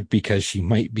 I'm worried because she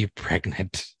might be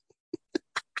pregnant.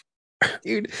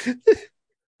 Dude,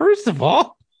 first of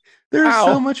all, there's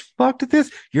so much fuck to this.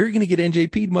 You're going to get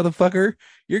NJP'd, motherfucker.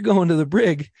 You're going to the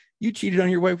brig. You cheated on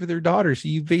your wife with her daughter. So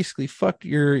you basically fucked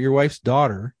your wife's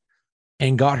daughter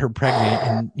and got her pregnant,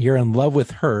 and you're in love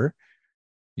with her.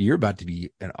 You're about to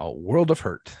be in a world of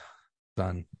hurt,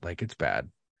 son. Like, it's bad.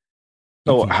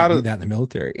 So how do does that in the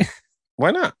military?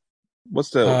 Why not? What's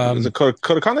the is it code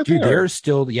of conduct? Dude, there's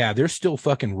still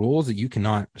fucking rules that you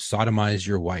cannot sodomize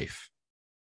your wife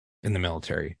in the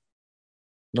military.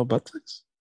 No butt sex?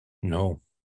 No.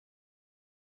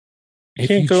 If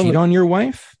you cheat on your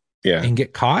wife and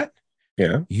get caught,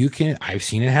 you can. I've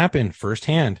seen it happen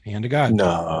firsthand, hand to God.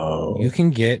 No. You can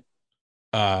get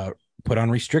put on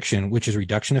restriction, which is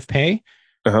reduction of pay.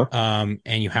 And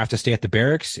you have to stay at the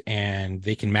barracks, and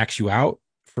they can max you out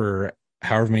for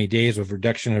however many days with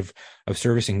reduction of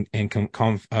service and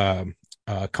confined.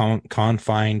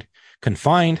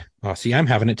 Oh, see, I'm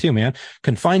having it too, man.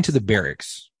 Confined to the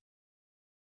barracks.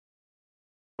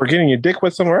 For getting your dick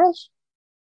wet somewhere else?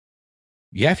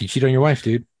 Yeah, if you cheat on your wife,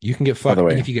 dude, you can get fucked.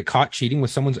 And if you get caught cheating with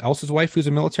someone else's wife who's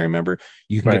a military member,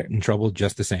 you can get in trouble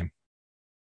just the same.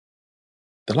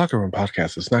 The Locker Room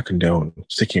Podcast does not condone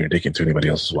sticking your dick into anybody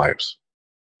else's wives.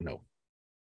 No.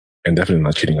 And definitely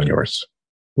not cheating on yours.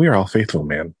 We are all faithful,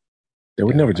 man. They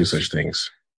would never do such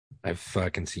things. I've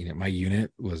fucking seen it. My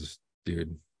unit was,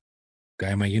 dude,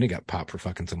 guy in my unit got popped for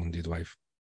fucking some dude's wife.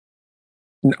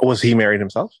 Was he married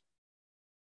himself?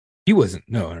 He wasn't.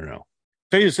 No.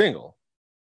 So he was single?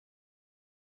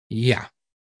 Yeah.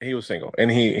 He was single.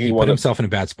 And he put himself in a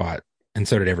bad spot, and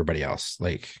so did everybody else.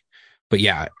 But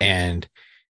yeah, and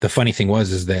the funny thing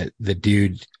is that the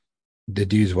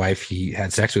dude's wife he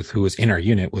had sex with, who was in our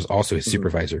unit, was also his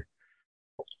supervisor.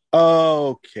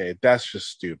 Okay, that's just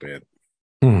stupid.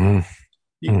 You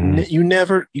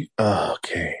never.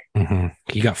 Okay.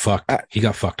 He got fucked. He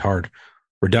got fucked hard.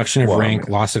 Reduction of rank,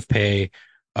 man. Loss of pay.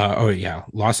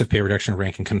 Loss of pay, reduction of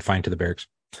rank, and confined to the barracks.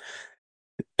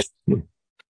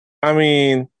 I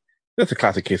mean, that's a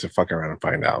classic case of fuck around and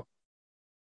find out.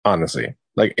 Honestly,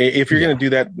 like if you're gonna do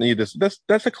that,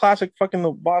 that's a classic fucking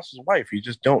the boss's wife. You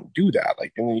just don't do that.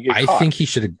 Like, and then you get caught. I think he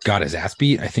should have got his ass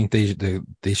beat. I think they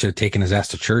should have taken his ass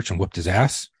to church and whooped his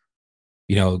ass.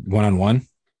 1-on-1.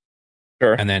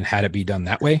 Sure. And then had it be done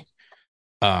that way.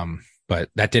 But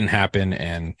that didn't happen,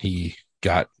 and he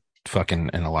got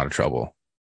fucking in a lot of trouble.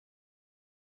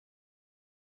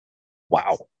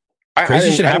 Wow.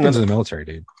 Crazy shit happens in the military,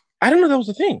 dude. I didn't know that was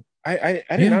a thing. I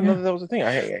did not know that was a thing.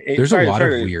 There's a lot of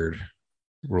weird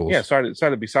rules. Yeah, started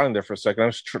to be silent there for a second. I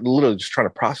was literally just trying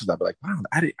to process that, but like, wow,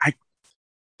 I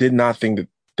did not think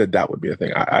that would be a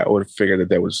thing. I would have figured that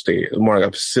they would stay more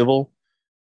like a civil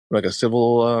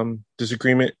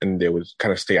disagreement, and they would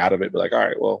kind of stay out of it. But like, all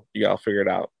right, well, you gotta figure it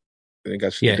out. I think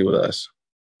that's shit to do with us.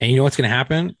 And you know what's going to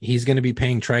happen? He's going to be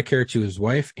paying TRICARE to his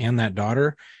wife and that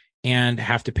daughter, and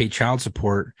have to pay child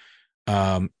support,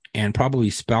 and probably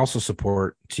spousal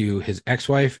support to his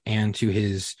ex-wife and to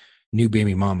his new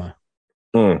baby mama.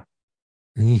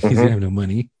 He's gonna have no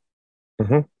money.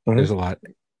 There's a lot.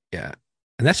 Yeah.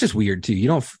 And that's just weird too. You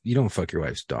don't fuck your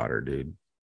wife's daughter, dude.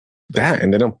 That,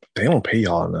 and they don't pay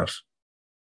y'all enough.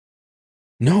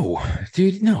 No,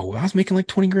 dude, no. I was making like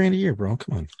 20 grand a year, bro.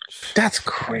 Come on. That's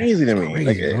crazy to me.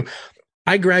 Crazy,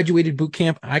 I graduated boot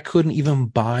camp. I couldn't even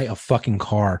buy a fucking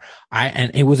car.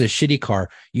 And it was a shitty car.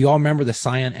 You all remember the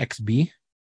Scion XB?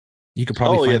 You could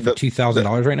probably find it for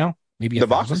 $2,000 right now. Maybe the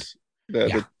 $1,000.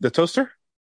 Box, the toaster.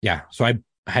 Yeah. So I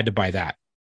had to buy that,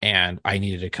 and I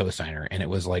needed a cosigner, and it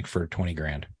was like for 20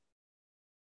 grand.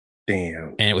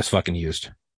 Damn. And it was fucking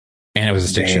used, and it was a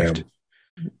stick shift,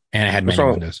 and it had many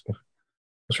windows.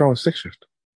 What's wrong with stick shift?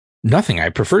 Nothing. I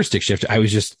prefer stick shift.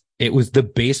 It was the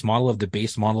base model of the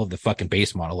base model of the fucking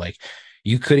base model. Like,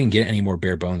 you couldn't get any more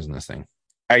bare bones in this thing.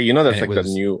 That's like the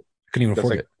new. Couldn't even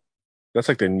afford it. That's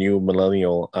like the new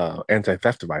millennial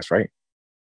anti-theft device, right?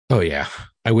 Oh yeah,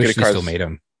 I wish they still made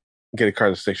them. Get a car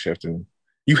to stick shift, and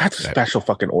you have to special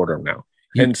fucking order them now.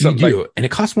 You do, and it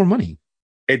costs more money.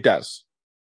 It does.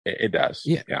 It does.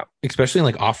 Yeah. Especially in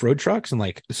like off-road trucks, and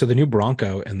like, so the new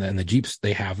Bronco and the Jeeps,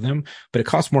 they have them, but it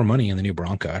costs more money in the new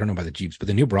Bronco. I don't know about the Jeeps, but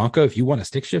the new Bronco, if you want a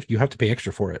stick shift, you have to pay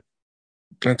extra for it.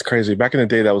 That's crazy. Back in the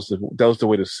day, that was the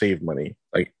way to save money.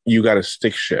 Like you got a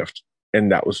stick shift,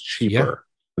 and that was cheaper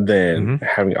than Mm-hmm.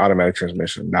 having automatic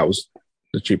transmission. That was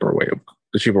the cheaper way.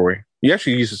 The cheaper way. You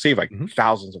actually used to save like Mhm.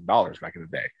 thousands of dollars back in the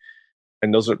day,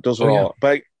 and those Oh, were yeah. all.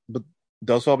 But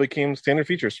those all became standard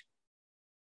features.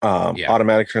 Yeah.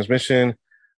 Automatic transmission.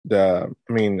 I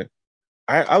mean,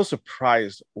 I was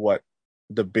surprised what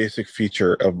the basic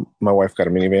feature of my wife got a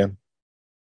minivan,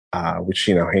 which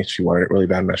she now hates. She wanted it really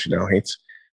bad, now she now hates.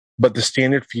 But the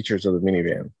standard features of the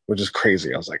minivan, which is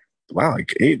crazy. I was like, wow,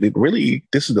 like it really,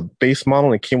 this is the base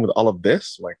model and it came with all of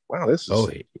this. I'm like, wow, this is Oh,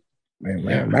 man,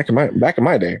 yeah. back in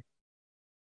my day.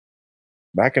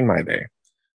 Back in my day.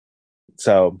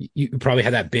 So You probably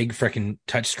had that big freaking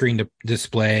touchscreen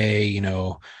display, she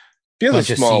has bunch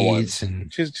a of small one. seats,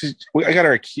 and I got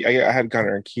her a Kia. I had gotten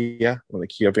her a Kia, one of the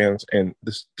Kia vans, and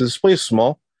this the display is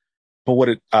small, but what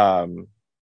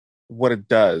it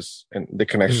does and the is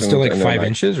connections it still like and then, 5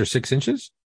 inches or 6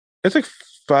 inches? it's like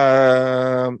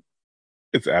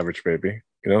it's average, baby.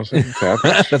 You know what I'm saying? It's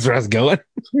average. That's where I was going.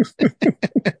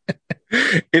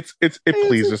 It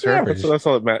pleases It's her. average. That's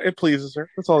all that matters. It pleases her.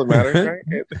 That's all that matters,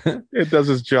 right? It does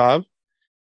its job.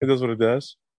 It does what it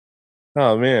does.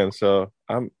 Oh man, so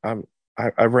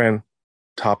I ran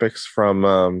topics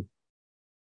from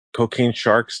cocaine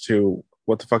sharks to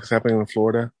what the fuck is happening in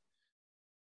Florida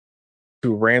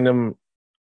to random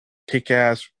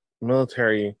kick-ass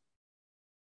military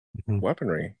Mhm.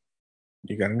 weaponry.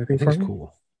 You got I anything think for it's me?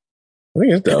 cool. I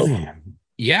think it's dope.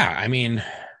 Yeah, I mean,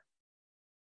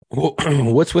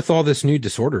 what's with all this new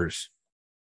disorders?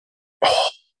 Oh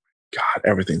God,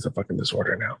 everything's a fucking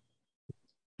disorder now.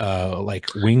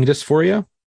 Like wing dysphoria?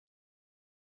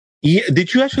 Yeah,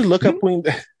 did you actually look up wing?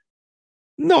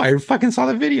 No, I fucking saw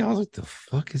the video. I was like, the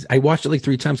fuck is I watched it like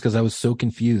 3 times because I was so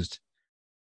confused.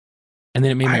 And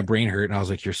then it made my brain hurt, and I was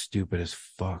like, you're stupid as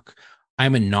fuck.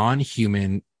 I'm a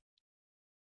non-human,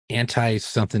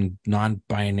 anti-something,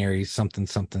 non-binary, something,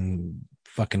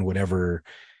 fucking whatever,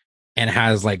 and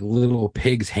has like little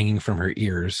pigs hanging from her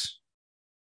ears.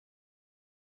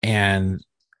 And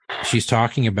she's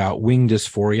talking about wing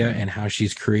dysphoria and how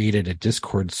she's created a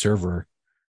Discord server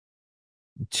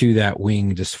to that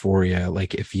wing dysphoria.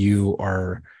 Like if you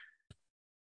are,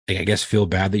 like, I guess, feel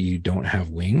bad that you don't have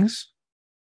wings,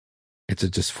 it's a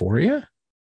dysphoria.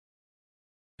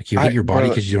 Like you hate your body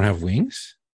because you don't have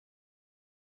wings.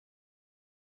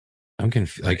 I'm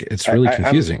confused. Like it's really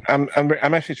confusing. I'm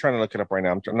actually trying to look it up right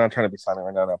now. I'm not trying to be silent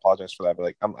right now, and I apologize for that. But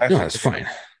like, I'm No, actually it's fine.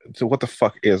 So what the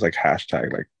fuck is like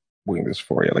hashtag like wing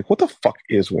dysphoria? Like what the fuck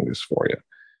is wing dysphoria?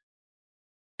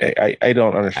 I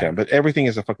don't understand. But everything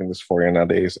is a fucking dysphoria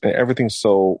nowadays, and everything's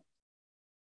so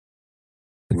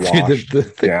Dude,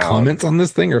 the down. comments on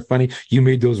this thing are funny. You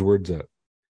made those words up.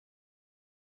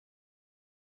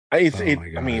 I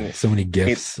I mean, so many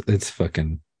gifts. It's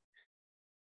fucking.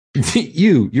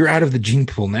 You're out of the gene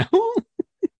pool now.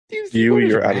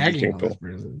 You're out of the gene pool.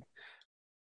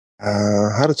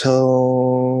 How to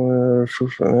tell?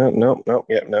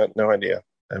 No idea.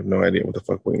 I have no idea what the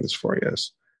fuck wing dysphoria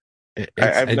is.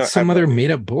 It's some other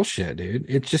made up bullshit, dude.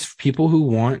 It's just people who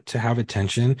want to have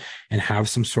attention and have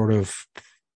some sort of.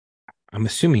 I'm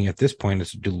assuming at this point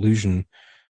it's a delusion,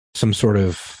 some sort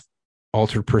of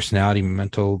altered personality,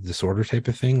 mental disorder type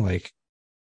of thing. Like,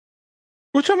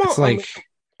 which I'm all like.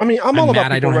 I'm all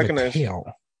about people recognizing.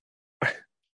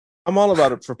 I'm all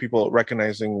about it for people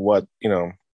recognizing what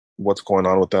what's going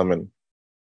on with them and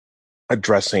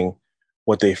addressing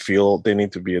what they feel they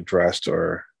need to be addressed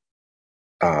or.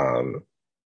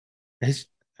 There's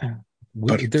a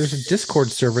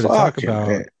Discord server to talk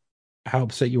about how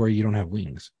upset you are you don't have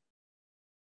wings.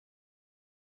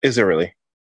 Is there really?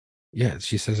 Yeah,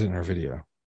 she says it in her video.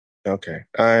 Okay,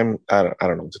 I don't know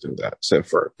what to do with that. Except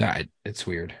for it's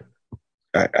weird.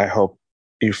 I hope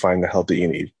you find the help that you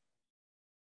need.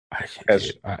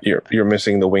 You're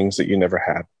missing the wings that you never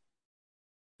had.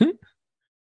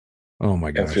 Oh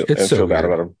my gosh, it's so bad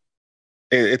about them.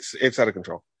 It's out of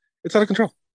control. It's out of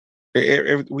control.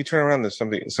 We turn around, there's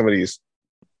somebody's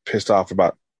pissed off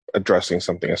about addressing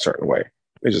something a certain way.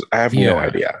 I have no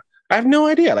idea. I have no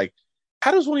idea. Like,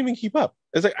 how does one even keep up?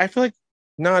 It's like I feel like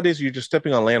nowadays you're just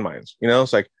stepping on landmines.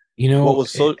 It's like what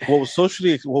was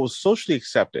socially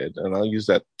accepted, and I'll use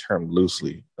that term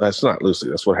loosely. That's not loosely.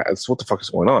 That's what the fuck is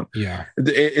going on. Yeah,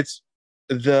 it's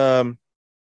the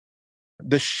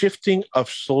shifting of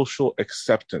social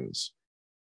acceptance.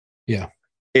 Yeah,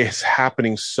 is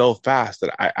happening so fast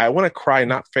that I want to cry.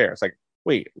 Not fair. It's like,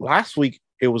 wait, last week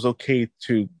it was okay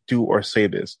to do or say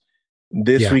this.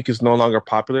 This week is no longer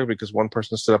popular because one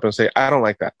person stood up and say, I don't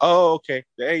like that. Oh, okay.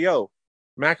 Hey, yo,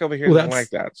 Mac over here doesn't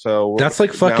like that. So that's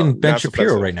like fucking Ben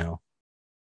Shapiro right now.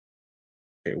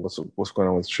 Okay, what's going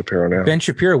on with Shapiro now? Ben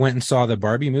Shapiro went and saw the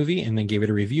Barbie movie and then gave it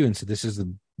a review and said, "This is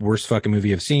the worst fucking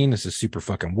movie I've seen. This is super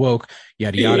fucking woke,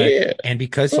 yada yada." Yeah. And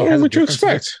because he Well, has a what you difference,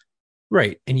 expect?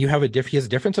 right? And he has a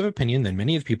difference of opinion than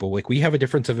many of the people. Like we have a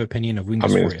difference of opinion of Wing I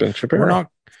mean, Dysphoria. it's Ben Shapiro. We're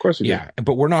not, of course, he yeah,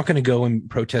 but we're not going to go and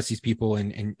protest these people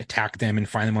and attack them and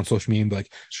find them on social media and be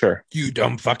like, Sure. "You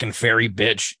dumb fucking fairy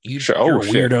bitch, Sure. you're Oh, a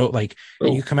shit. weirdo." Like, Oh.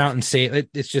 and you come out and say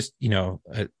it's just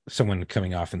someone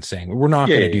coming off and saying we're not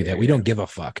going to do that. We don't give a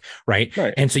fuck, right?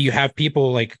 Right. And so you have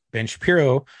people like Ben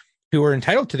Shapiro who are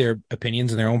entitled to their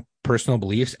opinions and their own personal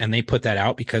beliefs, and they put that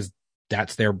out because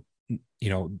that's their,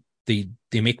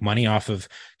 they make money off of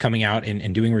coming out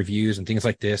and doing reviews and things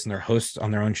like this, and they're hosts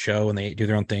on their own show and they do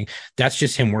their own thing. That's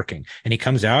just him working. And he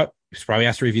comes out, he's probably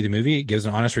asked to review the movie, gives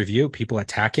an honest review. People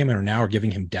attack him and are now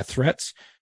giving him death threats.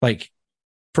 Like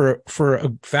for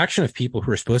a faction of people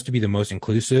who are supposed to be the most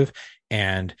inclusive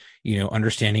and,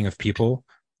 understanding of people,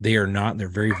 they are not. They're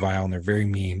very vile and they're very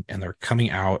mean, and they're coming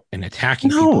out and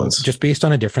attacking people just based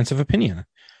on a difference of opinion.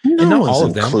 And not all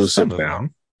of them, some of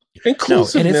them.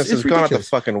 Inclusiveness has gone out the ridiculous.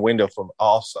 fucking window from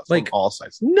all sides. Like, from all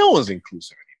sides. No one's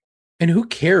inclusive anymore. And who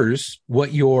cares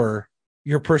what your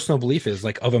personal belief is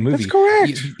like of a movie? That's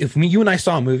correct. If you and I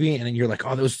saw a movie and then you're like,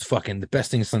 "Oh, that was fucking the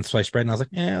best thing since sliced bread," and I was like,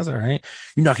 "Yeah, that's all right."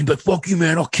 You're not gonna be like, "Fuck you,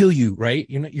 man, I'll kill you," right?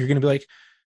 You're gonna be like,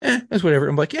 that's whatever.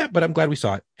 I'm like, "Yeah, but I'm glad we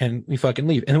saw it," and we fucking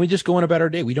leave, and then we just go on about our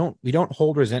day. We don't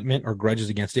hold resentment or grudges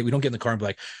against it. We don't get in the car and be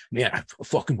like, "Man,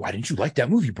 fucking, why didn't you like that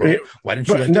movie, bro? Why didn't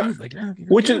you like that movie?"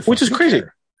 Like, which is crazy.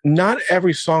 Not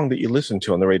every song that you listen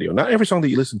to on the radio, not every song that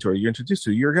you listen to or you're introduced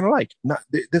to, you're gonna like.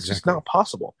 This is not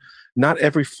possible. Not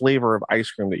every flavor of ice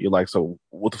cream that you like. So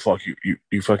what the fuck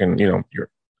you fucking you're,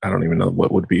 I don't even know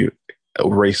what would be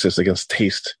racist against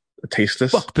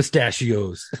tasteless. Fuck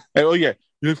pistachios. And, oh yeah,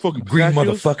 you like fucking green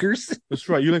pistachios? Motherfuckers. That's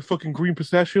right. You like fucking green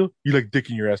pistachio. You like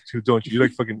dick in your ass too, don't you? You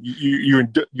like fucking you're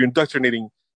indoctrinating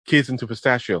kids into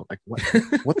pistachio. Like what?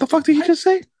 What the fuck did he just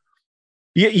say?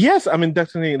 Yeah, yes, I'm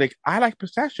indoctrinating. Like I like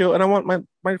pistachio, and I want my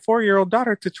 4-year-old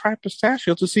daughter to try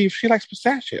pistachio to see if she likes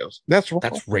pistachios. That's wrong.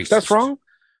 That's racist. That's wrong.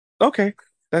 Okay,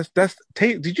 that's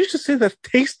did you just say that's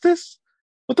tasteless?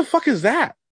 What the fuck is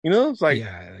that? It's like,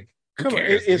 yeah, like, come on,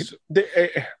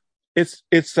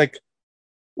 it's like,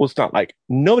 well, it's not like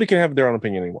nobody can have their own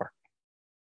opinion anymore.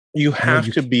 You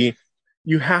have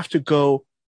to go.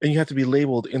 And you have to be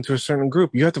labeled into a certain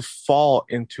group. You have to fall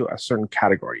into a certain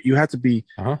category. You have to be,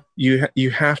 you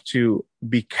have to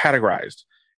be categorized.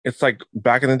 It's like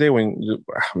back in the day when,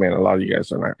 man, a lot of you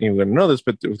guys are not even going to know this,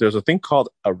 but there's a thing called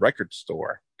a record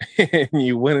store, and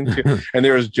you went into, and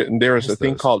there was a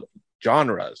thing called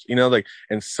genres, and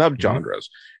subgenres.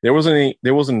 Mm-hmm.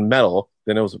 There wasn't metal,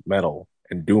 then it was metal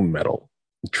and doom metal,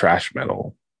 and trash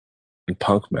metal, and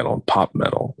punk metal and pop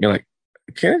metal. You're like,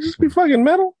 can it just be fucking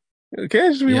metal? Can't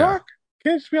it just be rock?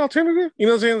 Can't it just be alternative? You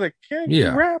know what I'm saying? Like, can't it be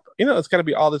rap? It's got to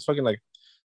be all this fucking like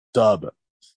sub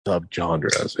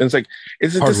genres. And it's like,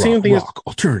 is it hard the same rock, thing rock, as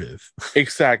alternative?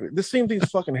 Exactly. The same thing's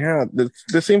fucking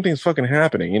the same thing's fucking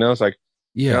happening. It's like,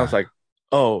 it's like,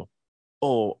 oh,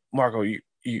 Marco,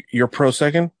 you're pro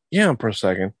second? Yeah, I'm pro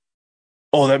second.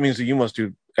 Oh, that means that you must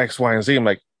do X, Y, and Z. I'm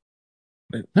like,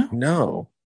 no,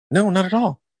 not at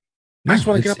all. I just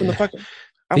want to get up in the fucking.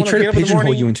 They try to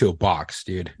pigeonhole you into a box,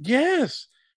 dude. Yes.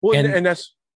 Well, and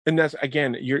that's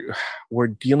again, we're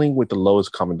dealing with the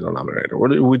lowest common denominator.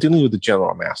 We're dealing with the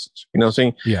general masses. You know what I'm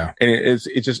saying? Yeah. And it's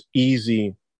just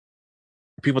easy.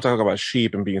 People talk about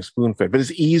sheep and being spoon fed, but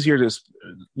it's easier to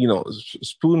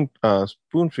spoon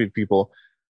feed people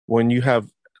when you have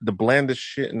the blandest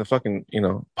shit in the fucking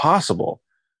possible.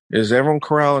 Is everyone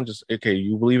corral and just, okay,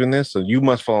 you believe in this, so you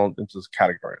must fall into this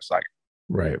category. It's like,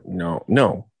 right? No.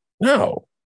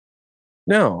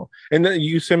 And then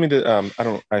you send me the I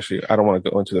don't want to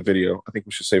go into the video. I think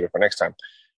we should save it for next time.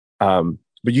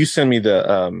 But you send me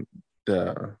the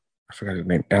I forgot his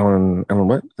name. Alan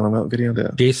what video?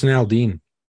 The Jason Aldean.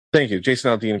 Thank you,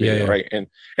 Jason Aldean video, right? And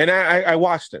I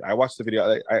watched it. I watched the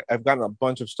video. I've gotten a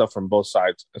bunch of stuff from both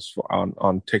sides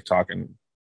on TikTok and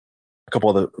a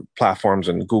couple of the platforms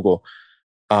and Google,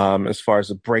 as far as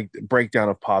the breakdown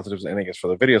of positives and negatives for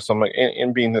the video. So I'm like,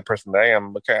 in being the person that I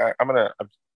am, okay, I'm gonna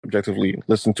objectively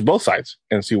listen to both sides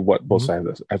and see what both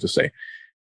sides have to say,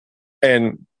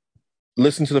 and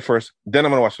listen to the first. Then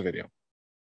I'm gonna watch the video.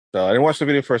 So I didn't watch the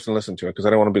video first and listen to it because I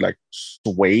didn't want to be like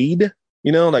swayed,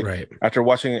 after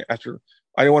watching it. I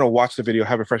didn't want to watch the video,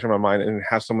 have it fresh in my mind, and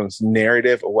have someone's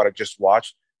narrative of what I just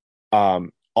watched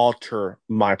alter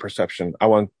my perception. I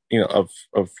want of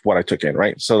what I took in,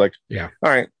 right? So like, all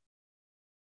right.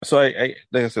 So I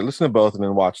like I said, listened to both and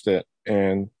then watched it,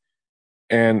 and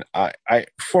I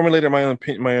formulated my own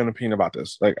opinion about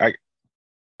this. Like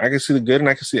I can see the good, and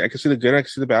I can see the good, I can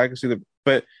see the bad, I can see the,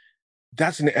 but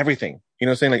that's in everything. You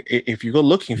know what I'm saying? Like if you go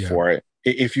looking for it,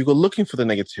 if you go looking for the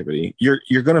negativity,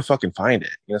 you're gonna fucking find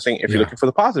it. You know what I'm saying? If you're looking for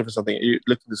the positive for something, you're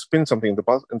looking to spin something into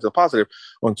the positive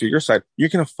onto your side, you're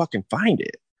gonna fucking find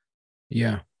it.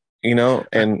 Yeah. You know,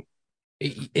 and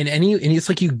it's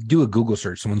like you do a Google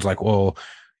search, someone's like, well,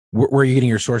 where are you getting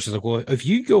your sources? Like, well, if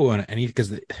you go on any, because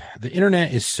the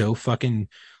internet is so fucking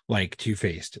like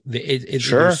two-faced.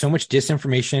 There's so much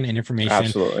disinformation and information.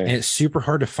 Absolutely. And it's super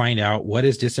hard to find out what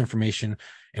is disinformation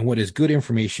and what is good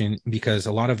information, because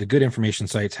a lot of the good information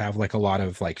sites have like a lot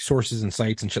of like sources and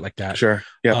sites and shit like that. Sure.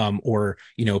 Yeah. Or,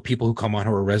 you know, people who come on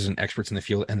who are resident experts in the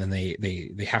field, and then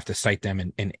they have to cite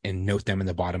them and note them in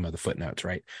the bottom of the footnotes,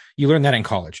 right? You learn that in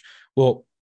college. Well,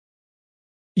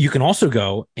 you can also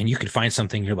go and you can find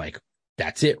something, you're like,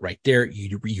 that's it right there.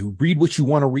 You read what you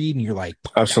want to read, and you're like,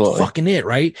 absolutely, that's fucking it,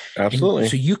 right? Absolutely.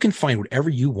 And so you can find whatever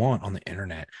you want on the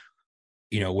internet,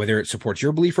 you know, whether it supports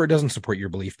your belief or it doesn't support your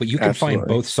belief, but you can find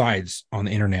both sides on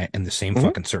the internet in the same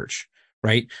fucking search,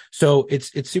 right? So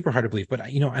it's super hard to believe.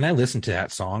 But, you know, and I listened to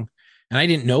that song and I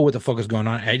didn't know what the fuck was going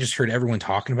on. I just heard everyone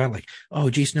talking about it, like, oh,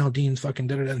 Jason Aldean's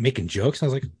fucking making jokes. And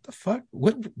I was like, the fuck?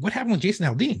 What happened with Jason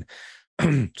Aldean?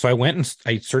 So I went and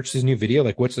I searched his new video,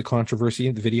 like, what's the controversy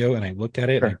in the video? And I looked at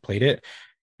it and I played it.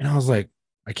 And I was like,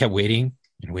 I kept waiting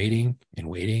and waiting and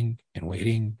waiting and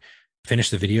waiting, finished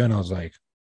the video. And I was like,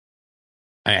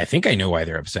 I think I know why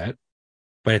they're upset.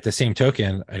 But at the same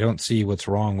token, I don't see what's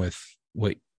wrong with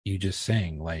what you just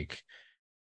saying. Like,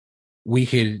 we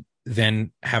could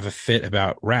then have a fit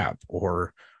about rap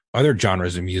or other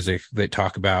genres of music that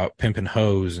talk about pimping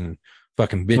hoes and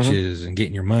fucking bitches and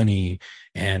getting your money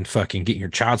and fucking getting your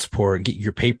child support and getting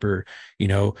your paper, you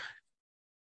know,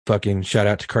 fucking shout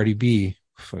out to Cardi B,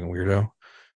 fucking weirdo.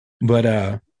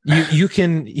 But you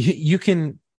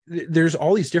can there's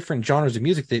all these different genres of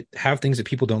music that have things that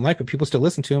people don't like, but people still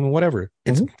listen to them and whatever.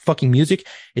 It's fucking music.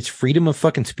 It's freedom of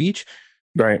fucking speech.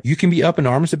 Right. You can be up in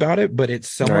arms about it, but it's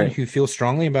someone who feels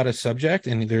strongly about a subject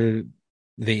and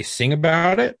they sing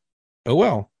about it. Oh,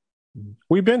 well.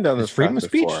 We've been down this freedom of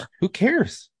speech. Before. Who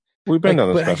cares? We've been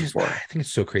down this path before. I think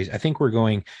it's so crazy. I think we're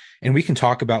going, and we can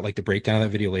talk about like the breakdown of that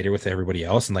video later with everybody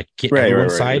else and like get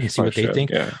everyone's side and see what they think.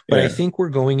 Yeah. But I think we're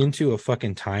going into a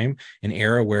fucking time, an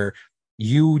era where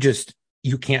you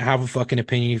can't have a fucking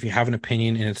opinion. If you have an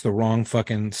opinion and it's the wrong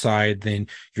fucking side, then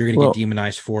you're going to get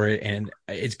demonized for it. And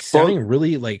it's sounding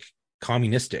really like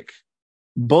communistic.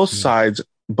 Both sides,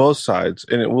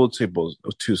 and it will say both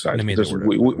two sides. We know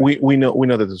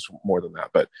that there's more than that,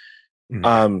 but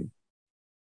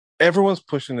everyone's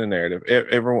pushing the narrative.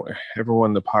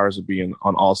 Everyone, the powers that be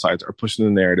on all sides are pushing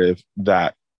the narrative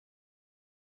that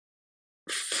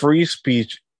free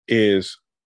speech is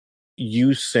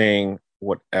you saying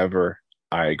whatever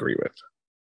I agree with.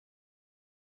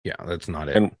 Yeah, that's not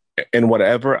it. And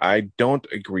whatever I don't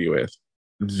agree with,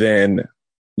 then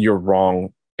you're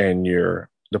wrong and you're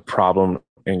the problem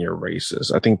and you're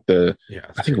racist. I think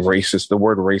racist, the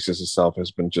word racist itself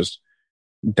has been just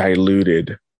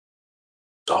diluted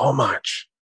so much.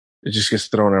 It just gets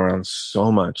thrown around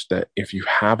so much that if you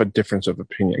have a difference of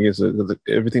opinion, I guess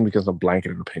everything becomes a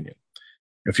blanket of opinion.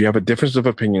 If you have a difference of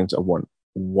opinions of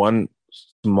one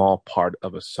small part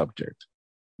of a subject,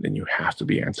 then you have to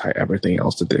be anti everything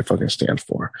else that they fucking stand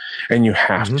for. And you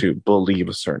have to believe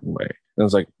a certain way. And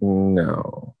it's like,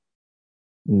 no,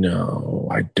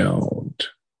 I don't.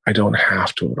 I don't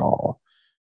have to at all.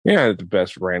 Yeah, the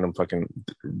best random fucking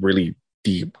really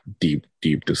deep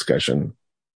discussion.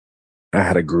 I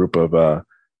had a group of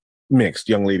mixed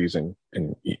young ladies and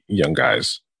young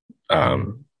guys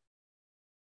come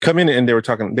in, and they were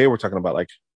talking about like,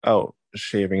 oh,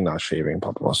 shaving, not shaving,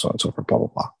 blah, blah, blah, so on and so forth, blah, blah,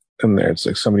 blah. And there's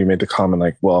like somebody made the comment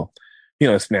like, well, you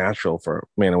know, it's natural for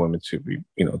men and women to be,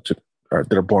 you know,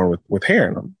 that are born with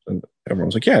hair. And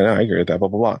everyone's like, yeah, no, I agree with that, blah,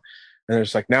 blah, blah. And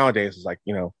it's like nowadays it's like,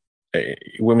 you know,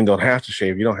 women don't have to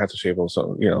shave. You don't have to shave.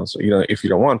 So, you know, if you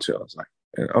don't want to. I was like,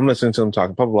 and I'm listening to them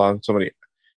talking, blah, blah, blah. Somebody,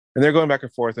 and they're going back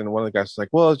and forth. And one of the guys is like,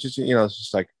 well, it's just, you know, it's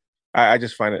just like, I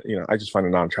just find it, you know, I just find it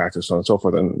non-attractive, so on and so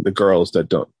forth. And the girls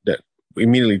that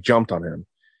immediately jumped on him.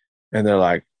 And they're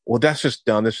like, well, that's just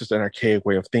done. That's just an archaic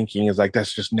way of thinking. Is like,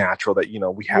 that's just natural that, you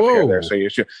know, we have hair there. So you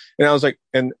should. And I was like,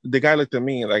 and the guy looked at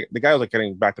me, like, the guy was like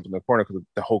getting backed up in the corner because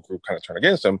the whole group kind of turned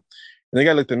against him. And the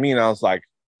guy looked at me and I was like,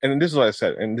 and this is what I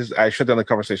said. And I shut down the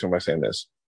conversation by saying this.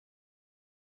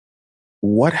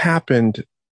 What happened,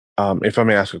 if I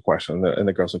may ask a question? And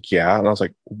the girl's like, yeah. And I was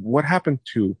like, what happened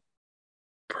to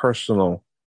personal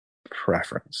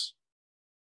preference?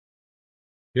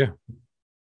 Yeah.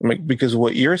 Because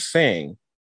what you're saying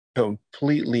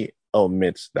completely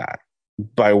omits that.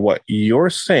 by what you're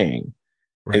saying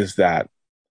Right. is that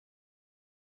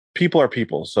people are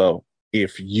people. So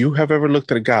if you have ever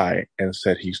looked at a guy and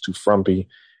said he's too frumpy,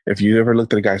 if you ever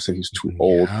looked at a guy and said he's too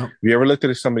old, Yeah. if you ever looked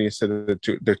at somebody and said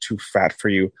that they're too fat for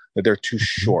you, that they're too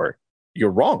short,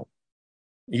 you're wrong.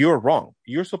 You're wrong.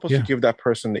 You're supposed to give that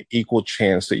person the equal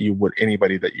chance that you would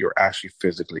anybody that you're actually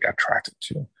physically attracted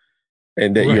to,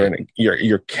 and that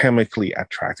you're chemically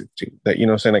attracted to. That, you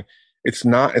know what I'm saying? Like, it's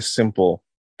not as simple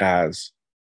as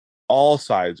all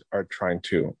sides are trying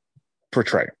to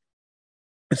portray.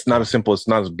 It's not as simple. It's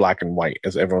not as black and white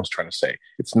as everyone's trying to say.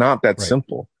 It's not that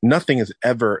simple. Nothing has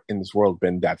ever in this world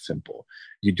been that simple.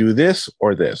 You do this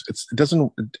or this. That's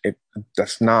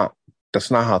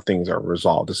not how things are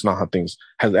resolved. It's not how things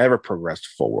has ever progressed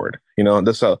forward. You know,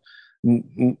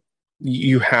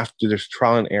 you have to, there's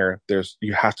trial and error.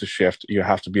 You have to shift. You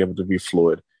have to be able to be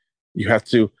fluid. You have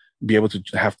to be able to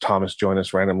have Thomas join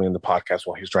us randomly in the podcast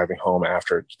while he's driving home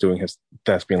after doing his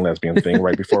thespian lesbian thing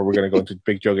right before we're going to go into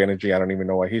Big Joke Energy. I don't even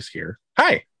know why he's here.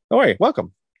 Hi. Oh, wait.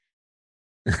 Welcome.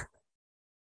 Can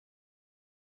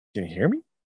you hear me?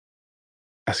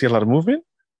 I see a lot of movement.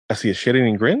 I see a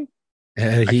shit-eating grin.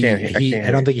 I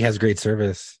don't think he has great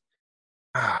service.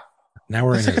 Now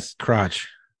we're in his crotch.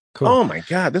 Cool. Oh my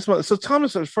God. So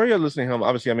Thomas, for you listening home,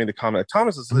 obviously I made the comment.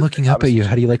 Thomas is looking up at you.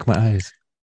 How do you like my eyes?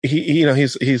 He's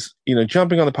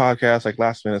jumping on the podcast like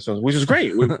last minute, which is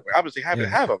great. We're obviously happy to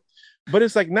have him. But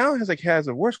it's like now he has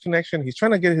a worse connection. He's trying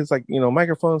to get his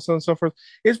microphone and so on and so forth.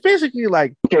 It's basically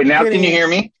like, okay, now can you hear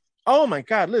me? Oh my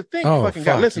God!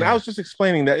 God! Listen, I was just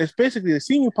explaining that it's basically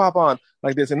seeing you pop on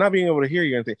like this and not being able to hear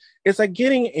you or anything. It's like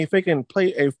getting a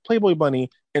Playboy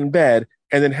bunny in bed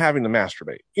and then having to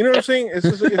masturbate. You know what I'm saying? It's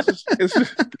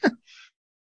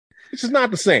just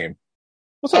not the same.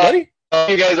 What's up, buddy? I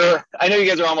know you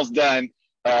guys are almost done.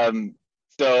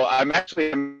 So I'm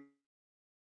actually.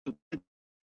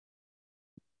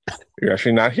 You're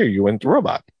actually not here. You went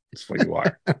robot. That's what you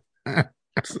are.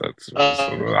 That's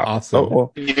awesome.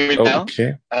 Can you hear me now?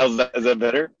 Okay. Is that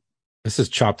better? This is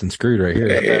chopped and screwed right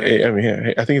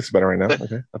here. I think it's better right now.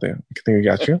 Okay. I think we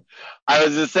got you. I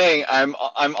was just saying, I'm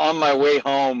on my way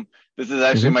home. This is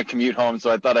actually my commute home,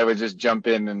 so I thought I would just jump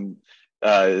in and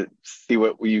see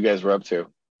what you guys were up to.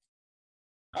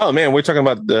 Oh man, we're talking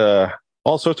about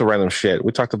all sorts of random shit.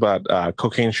 We talked about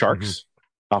cocaine sharks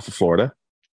off of Florida.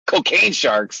 Cocaine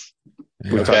sharks.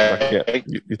 We talked about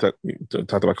you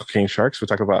talked about cocaine sharks. We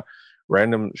talked about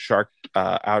random shark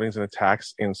outings and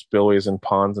attacks in spillways and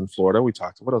ponds in Florida. What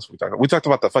else we talked about? We talked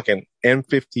about the fucking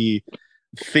M50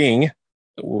 thing.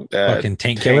 Fucking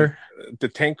tank killer. The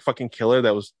tank fucking killer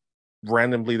that was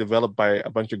randomly developed by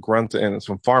a bunch of grunts and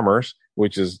some farmers,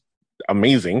 which is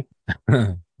amazing.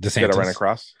 That I ran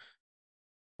across.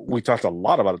 We talked a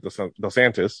lot about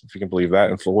DeSantis, if you can believe that,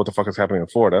 and what the fuck is happening in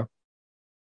Florida.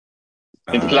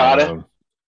 In Florida?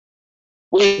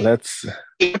 What's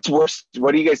worse?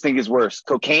 What do you guys think is worse?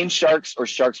 Cocaine sharks or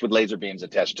sharks with laser beams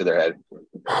attached to their head?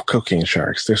 Cocaine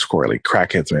sharks. They're squirrely.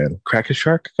 Crackheads, man. Crackhead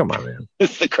shark? Come on, man.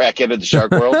 It's the crackhead of the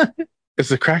shark world. It's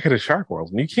the crackhead of shark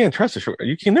world. You can't trust a shark.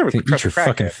 You can never trust your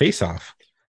fucking face off.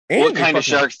 What kind of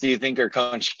sharks do you think are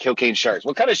cocaine sharks?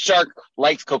 What kind of shark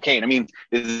likes cocaine? I mean,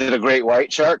 is it a great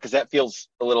white shark? Because that feels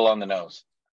a little on the nose.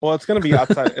 Well, it's going to be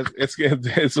outside. It's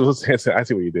I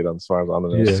see what you did as far as on the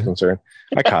nose is concerned.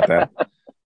 I caught that.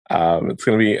 It's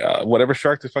going to be whatever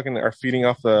sharks are feeding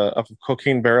off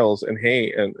cocaine barrels and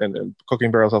hay and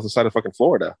cocaine barrels off the side of fucking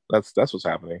Florida. That's what's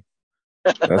happening.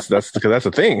 That's because that's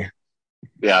a thing.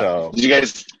 Yeah. So. Did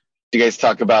you guys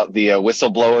talk about the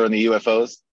whistleblower and the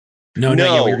UFOs? No.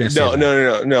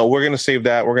 We're going to save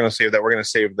that. We're going to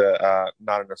save the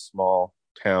Not in a Small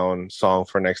Town song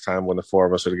for next time when the four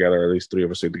of us are together, or at least three of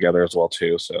us are together as well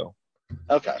too. So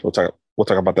okay, we'll talk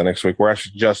about that next week. We're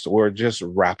just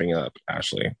wrapping up,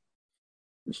 Ashley.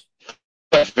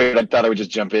 I thought I would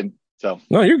just jump in. So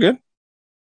no, you're good.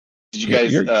 Did you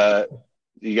guys?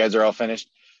 You guys are all finished.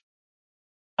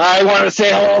 I wanted to say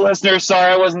hello, listeners.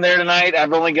 Sorry I wasn't there tonight.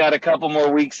 I've only got a couple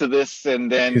more weeks of this,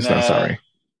 and then he's not sorry.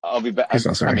 I'll be back. He's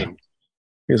not sorry. I mean,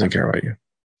 he doesn't care about you.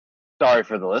 Sorry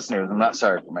for the listeners. I'm not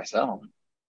sorry for myself.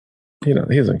 He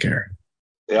doesn't care.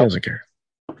 Yep. He doesn't care.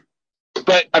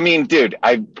 But I mean, dude,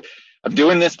 I'm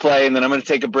doing this play, and then I'm going to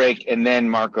take a break, and then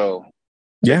Marco.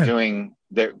 Yeah.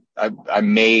 I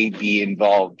may be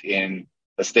involved in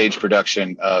a stage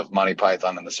production of Monty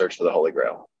Python and the Search for the Holy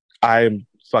Grail. I'm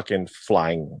fucking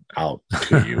flying out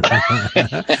to you.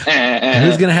 And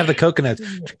who's gonna have the coconuts?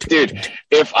 Dude,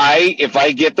 if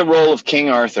I get the role of King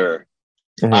Arthur,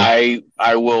 I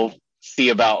will see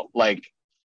about like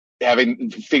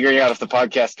figuring out if the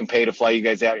podcast can pay to fly you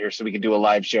guys out here so we can do a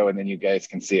live show and then you guys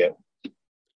can see it.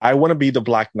 I want to be the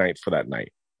Black Knight for that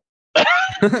night.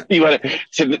 You want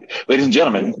to, ladies and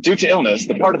gentlemen, due to illness,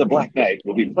 the part of the Black Knight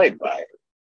will be played by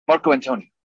Marco Antonio.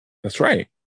 That's right.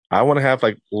 I want to have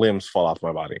like limbs fall off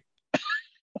my body.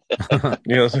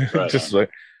 You know, Right just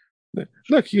like,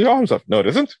 look, your arms up. No, it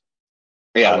isn't.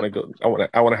 Yeah, I want to go.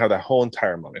 I want to have that whole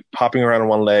entire moment, popping around on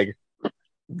one leg,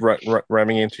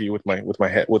 ramming into you with my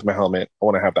head with my helmet. I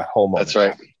want to have that whole moment. that's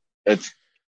right.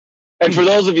 And for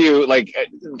those of you like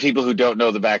people who don't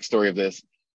know the backstory of this,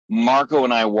 Marco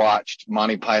and I watched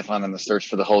Monty Python and the Search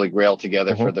for the Holy Grail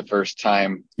together for the first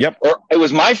time. Yep. Or it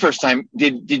was my first time.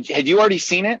 Had you already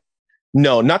seen it?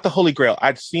 No, not the Holy Grail.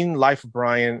 I'd seen Life of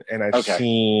Brian, and I've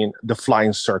seen The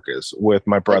Flying Circus with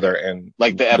my brother and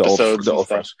like the episodes, the old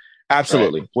friends.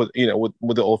 Absolutely, right.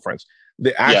 with the old friends.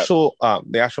 The actual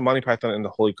Monty Python and the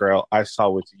Holy Grail I saw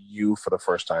with you for the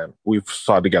first time. We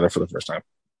saw it together for the first time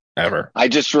ever. I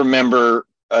just remember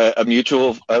a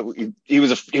mutual. He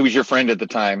was your friend at the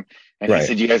time, and he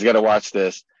said, "You guys got to watch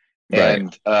this."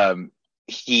 And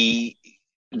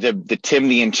the Tim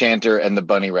the Enchanter and the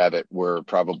Bunny Rabbit were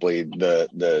probably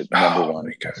the number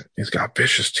one. He's got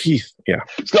vicious teeth. Yeah,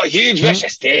 he's got huge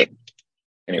vicious teeth.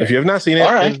 Anyway, if you have not seen it,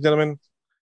 ladies and gentlemen,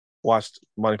 watch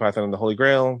Monty Python and the Holy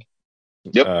Grail.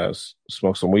 Yep.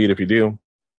 Smoke some weed if you do.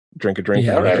 Drink a drink.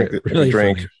 Yeah, drink. It'll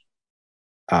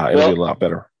be a lot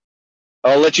better.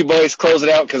 I'll let you boys close it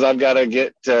out because I've got to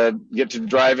get to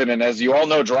driving, and as you all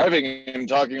know, driving and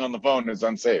talking on the phone is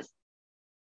unsafe.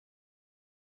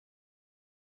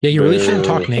 Yeah, you really shouldn't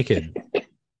talk naked.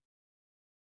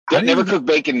 Never cook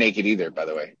bacon naked either, by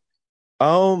the way.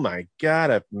 Oh my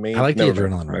God. I like the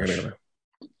adrenaline rush.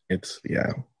 It's,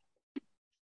 yeah.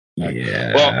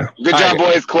 Well, good job,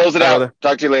 boys. Close it out.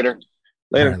 Talk to you later.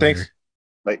 Later. Thanks.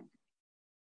 Bye.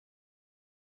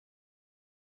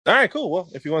 All right, cool. Well,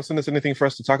 if you want to send us anything for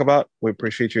us to talk about, we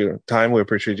appreciate your time. We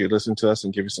appreciate you listening to us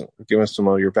and giving us some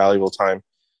of your valuable time.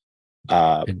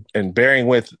 And bearing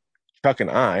with Chuck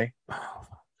and I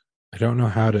don't know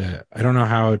how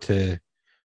to.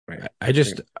 Right. I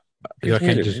just.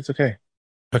 It's okay.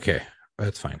 Okay,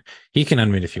 that's fine. He can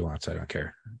unmute if he wants. I don't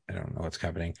care. I don't know what's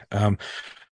happening.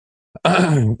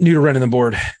 New to running the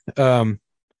board. But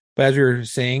as we were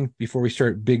saying before we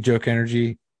start Big Joke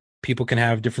Energy, people can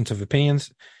have difference of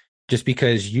opinions. Just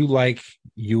because you like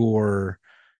your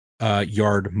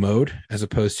yard mowed as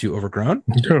opposed to overgrown,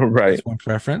 right? That's one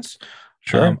preference.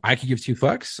 Sure. I could give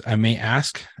 $2. I may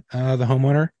ask the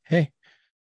homeowner, "Hey,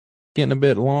 getting a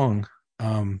bit long.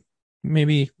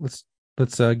 Maybe let's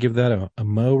give that a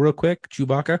mow real quick,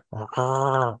 Chewbacca."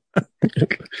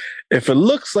 If it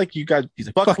looks like you got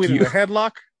buckwheat in a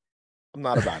headlock, I'm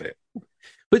not about it.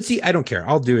 But see, I don't care.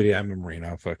 I'll do it. I'm a Marine.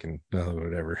 I'll fucking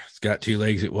whatever. It's got 2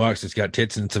 legs. It walks. It's got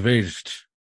tits and it's avaged.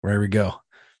 Where we go.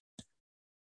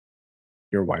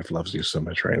 Your wife loves you so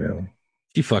much right now.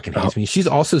 She fucking hates me. She's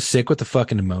also sick with the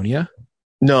fucking pneumonia.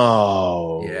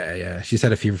 No. Yeah. She's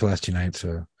had a fever for the last 2 nights.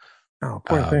 So. Oh,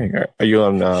 poor thing. Are you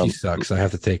on? She sucks. I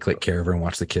have to take care of her and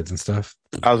watch the kids and stuff.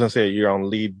 I was gonna say you're on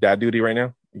lead dad duty right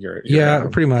now. You're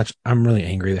pretty much. I'm really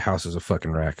angry. The house is a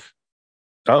fucking wreck.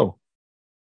 Oh,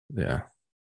 yeah.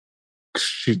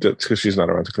 Because she's not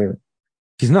around to clean it.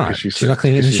 She's not. She's not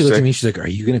cleaning it. And she looked at me. She's like, "Are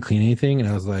you gonna clean anything?" And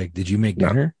I was like, "Did you make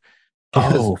dinner?"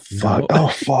 Oh fuck! No. Oh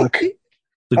fuck! Like,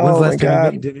 when's the last time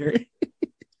you made dinner?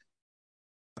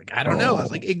 Like, I don't know. I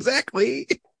was like, exactly.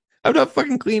 I'm not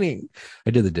fucking cleaning.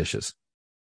 I did the dishes.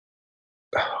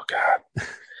 Oh God.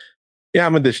 Yeah,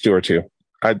 I'm a dish doer too.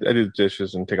 I do the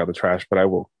dishes and take out the trash, but I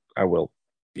will.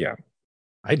 Yeah.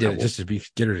 I did it just to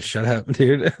get her to shut up,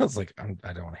 dude. I was like,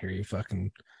 I don't want to hear you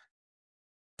fucking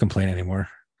complain anymore.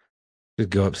 Just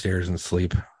go upstairs and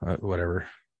sleep. Whatever.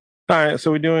 All right,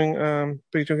 so we're doing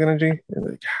Big Joke Energy.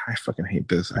 I fucking hate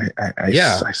this.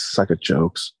 I suck at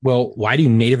jokes. Well, why do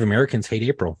Native Americans hate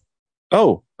April?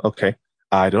 Oh, okay.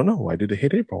 I don't know. Why do they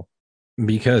hate April?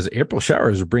 Because April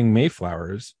showers bring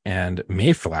Mayflowers, and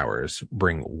Mayflowers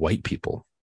bring white people.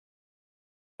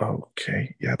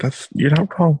 Okay. Yeah, you're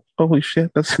not wrong. Holy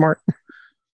shit, that's smart.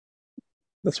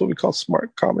 That's what we call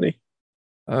smart comedy.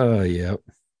 Yeah.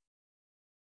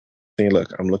 Hey,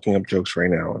 look, I'm looking up jokes right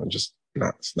now, and it's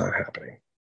not happening.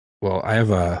 Well, I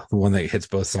have one that hits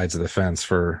both sides of the fence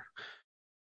for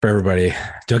everybody.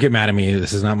 Don't get mad at me.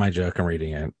 This is not my joke. I'm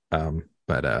reading it.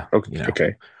 But okay.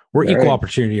 Okay. We're equal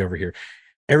opportunity over here.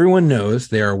 Everyone knows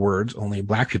there are words only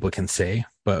black people can say,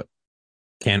 but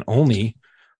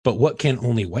what can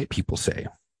only white people say?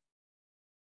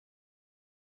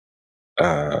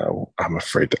 I'm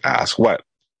afraid to ask. What?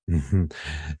 Mm-hmm.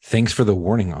 Thanks for the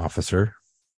warning, officer.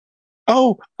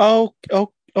 Oh,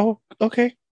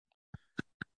 okay.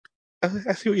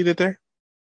 I see what you did there.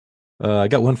 I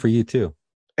got one for you too.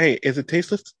 Hey, is it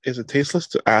tasteless? Is it tasteless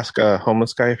to ask a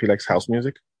homeless guy if he likes house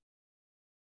music?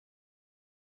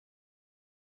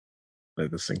 Let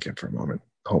this sink in for a moment.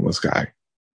 Homeless guy,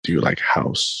 do you like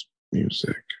house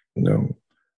music? No,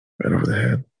 right over the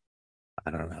head.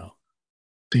 I don't know.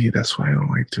 See, that's why I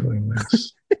don't like doing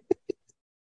this.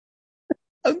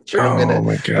 I'm sure Oh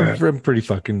my god! I'm pretty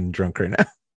fucking drunk right now,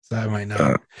 so I might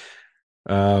Uh,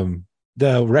 not.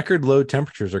 The record low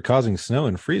temperatures are causing snow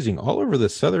and freezing all over the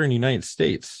southern United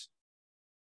States.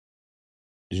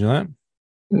 Did you know that?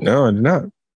 no, I did not.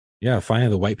 Yeah, finally,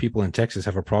 the white people in Texas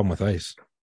have a problem with ice.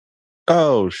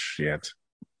 Oh shit!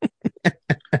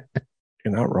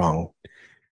 You're not wrong.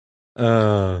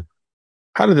 Uh,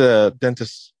 How did the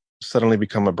dentist suddenly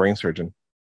become a brain surgeon?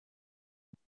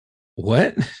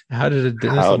 what? How did a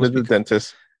dentist How almost did the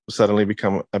dentist suddenly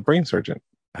become a brain surgeon?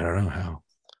 I don't know how.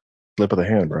 Slip of the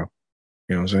hand, bro.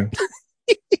 You know what I'm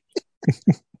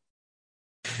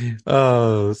saying?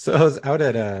 Oh, so I was out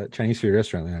at a Chinese food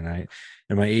restaurant the other night,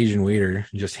 and my Asian waiter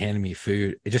just handed me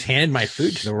food. It just handed my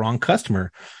food to the wrong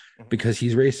customer because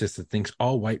he's racist and thinks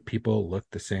all white people look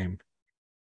the same.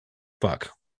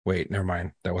 Fuck. Wait, never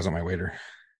mind. That wasn't my waiter.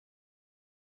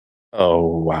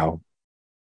 Oh wow.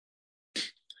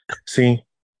 See,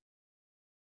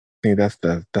 that's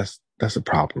the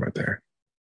problem right there.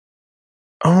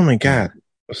 Oh my god.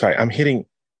 Sorry, I'm hitting.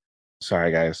 Sorry,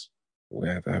 guys. We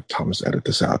have to have Thomas edit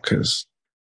this out because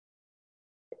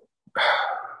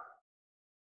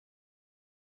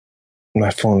my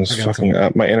phone is I got fucking some.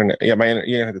 up. My internet. Yeah, my internet.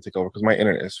 You have to take over because my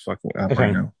internet is fucking up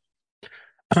Okay. right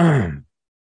now.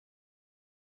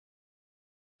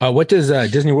 What does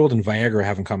Disney World and Viagra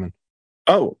have in common?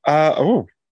 Oh,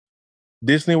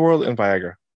 Disney World and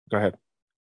Viagra. Go ahead.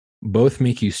 Both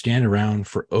make you stand around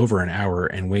for over an hour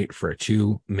and wait for a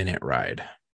 2-minute ride.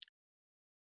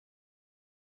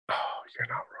 Oh, you're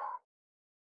not wrong.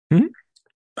 Hmm?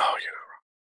 Oh, you're not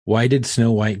Why did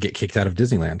Snow White get kicked out of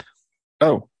Disneyland?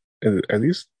 wrong. Oh, are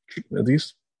these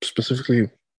specifically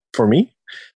for me?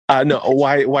 No.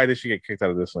 Why did she get kicked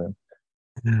out of this land?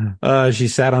 She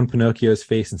sat on Pinocchio's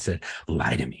face and said,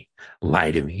 "Lie to me, lie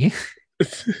to me."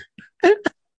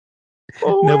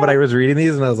 Oh, No, but I was reading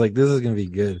these and I was like, "This is gonna be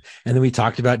good." And then we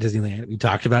talked about Disneyland, we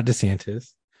talked about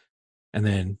DeSantis, and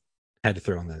then had to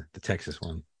throw in the Texas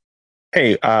one.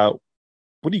 Hey, what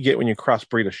do you get when you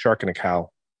crossbreed a shark and a cow?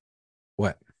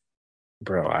 What?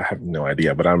 Bro, I have no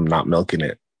idea, but I'm not milking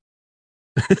it.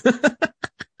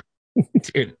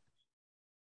 Dude,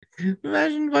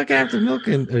 imagine fucking after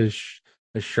milking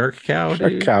a shark cow,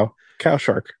 Shark dude. cow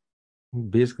shark.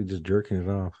 Basically just jerking it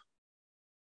off.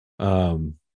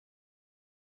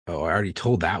 Oh, I already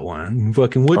told that one.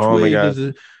 Fucking which Oh my way God. does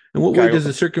it? And what Guy- way does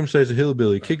it circumcise a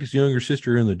hillbilly? Kick his younger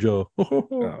sister in the jaw. Oh,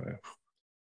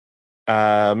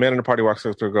 yeah. Man in the party walks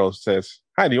up to a girl, says,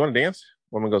 "Hi, do you want to dance?"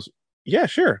 Woman goes, "Yeah,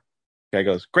 sure." Guy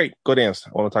goes, "Great, go dance.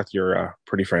 I want to talk to your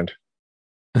pretty friend."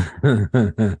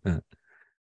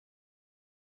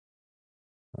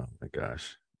 Oh my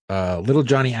gosh. Little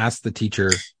Johnny asked the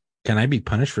teacher, "Can I be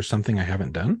punished for something I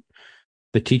haven't done?"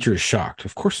 The teacher is shocked.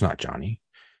 "Of course not, Johnny.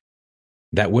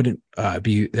 That wouldn't that'd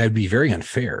be very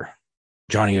unfair."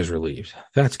 Johnny is relieved.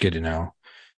 "That's good to know,"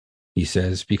 he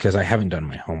says, "because I haven't done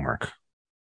my homework."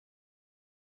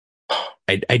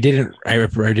 I didn't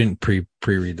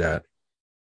pre-read that.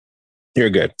 You're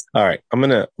good. All right, I'm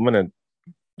gonna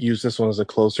use this one as a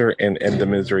closer and end the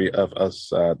misery of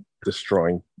us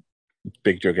destroying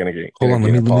Big Joe Energy. Hold on,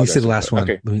 let me say the last one.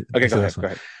 Okay, go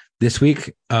ahead. This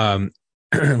week,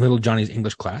 little Johnny's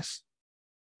English class,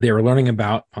 they were learning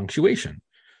about punctuation.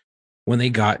 When they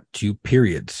got to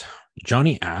periods,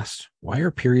 Johnny asked, "Why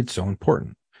are periods so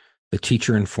important?" The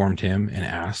teacher informed him and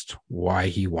asked why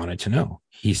he wanted to know.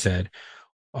 He said,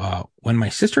 "When my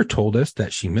sister told us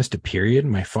that she missed a period,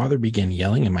 my father began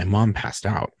yelling and my mom passed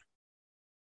out."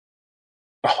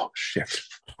 Oh shit.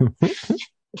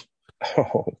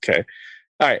 Oh, okay.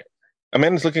 All right. A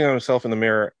man is looking at himself in the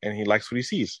mirror and he likes what he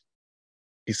sees.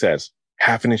 He says,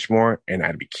 "Half an inch more and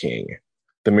I'd be king."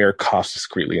 The mirror coughs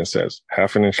discreetly and says,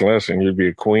 "Half an inch less and you'd be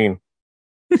a queen."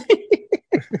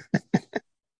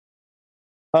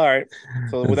 All right.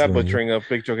 So with that funny. butchering of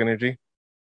Big Joke Energy,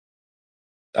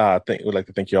 we'd like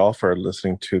to thank you all for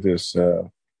listening to this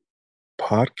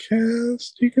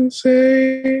podcast, you can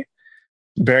say.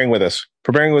 Bearing with us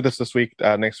this week.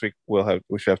 Next week we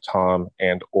should have Tom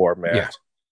and or Matt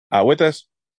with us.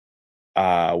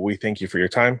 We thank you for your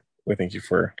time. We thank you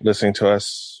for listening to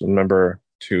us. Remember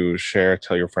to share,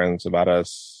 tell your friends about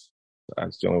us.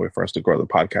 That's the only way for us to grow the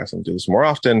podcast and do this more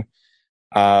often.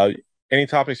 Any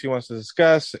topics you want us to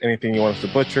discuss, anything you want us to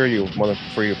butcher, you're more than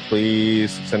free to please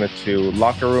send it to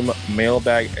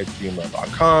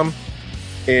lockerroommailbag@gmail.com.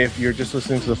 If you're just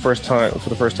listening to the first time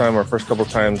or first couple of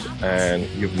times and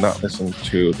you've not listened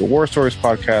to the War Stories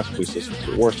podcast, please listen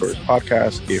to the War Stories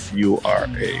podcast. If you are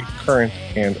a current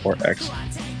and or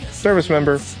ex-service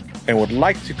member and would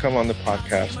like to come on the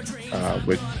podcast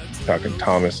with Chuck and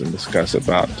Thomas and discuss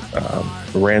about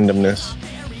randomness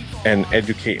and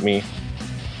educate me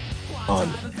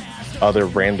on other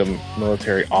random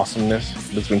military awesomeness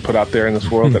that's been put out there in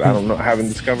this world that I haven't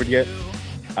discovered yet,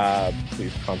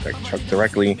 please contact Chuck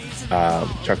directly.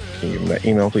 Chuck, can you give me that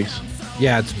email, please?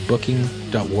 Yeah, it's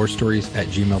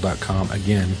booking.warstories@gmail.com.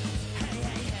 Again,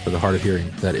 for the hard of hearing,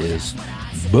 that is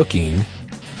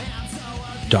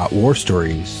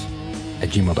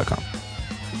booking.warstories@gmail.com.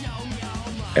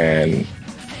 And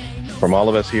from all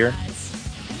of us here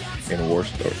in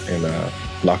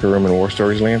Locker Room and War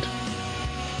Stories Land,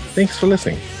 thanks for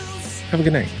listening. Have a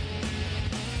good night.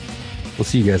 We'll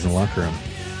see you guys in the locker room.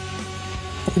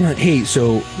 Hey,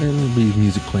 so there'll be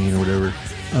music playing or whatever.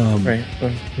 Right. I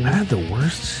had the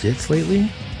worst shits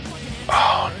lately.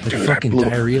 Oh, dude, fucking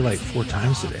diarrhea like 4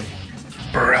 times today.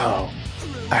 Bro,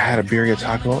 I had a birria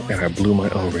taco and I blew my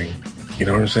O-ring. You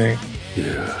know what I'm saying?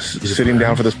 Yeah. Sitting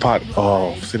down for this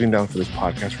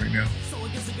podcast right now.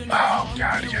 Oh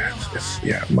God, yeah, it's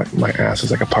my ass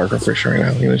is like a Parker fish right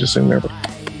now. You know, just sitting there.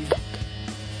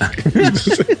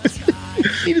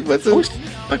 He just put some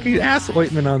fucking ass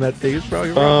ointment on that thing. It's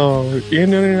probably wrong. Oh, yeah,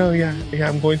 no, yeah,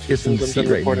 I'm going to get some seat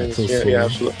right now. Yeah,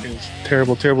 absolutely. It's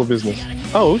terrible business.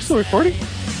 Oh, we're still recording?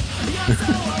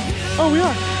 Oh, we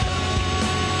are.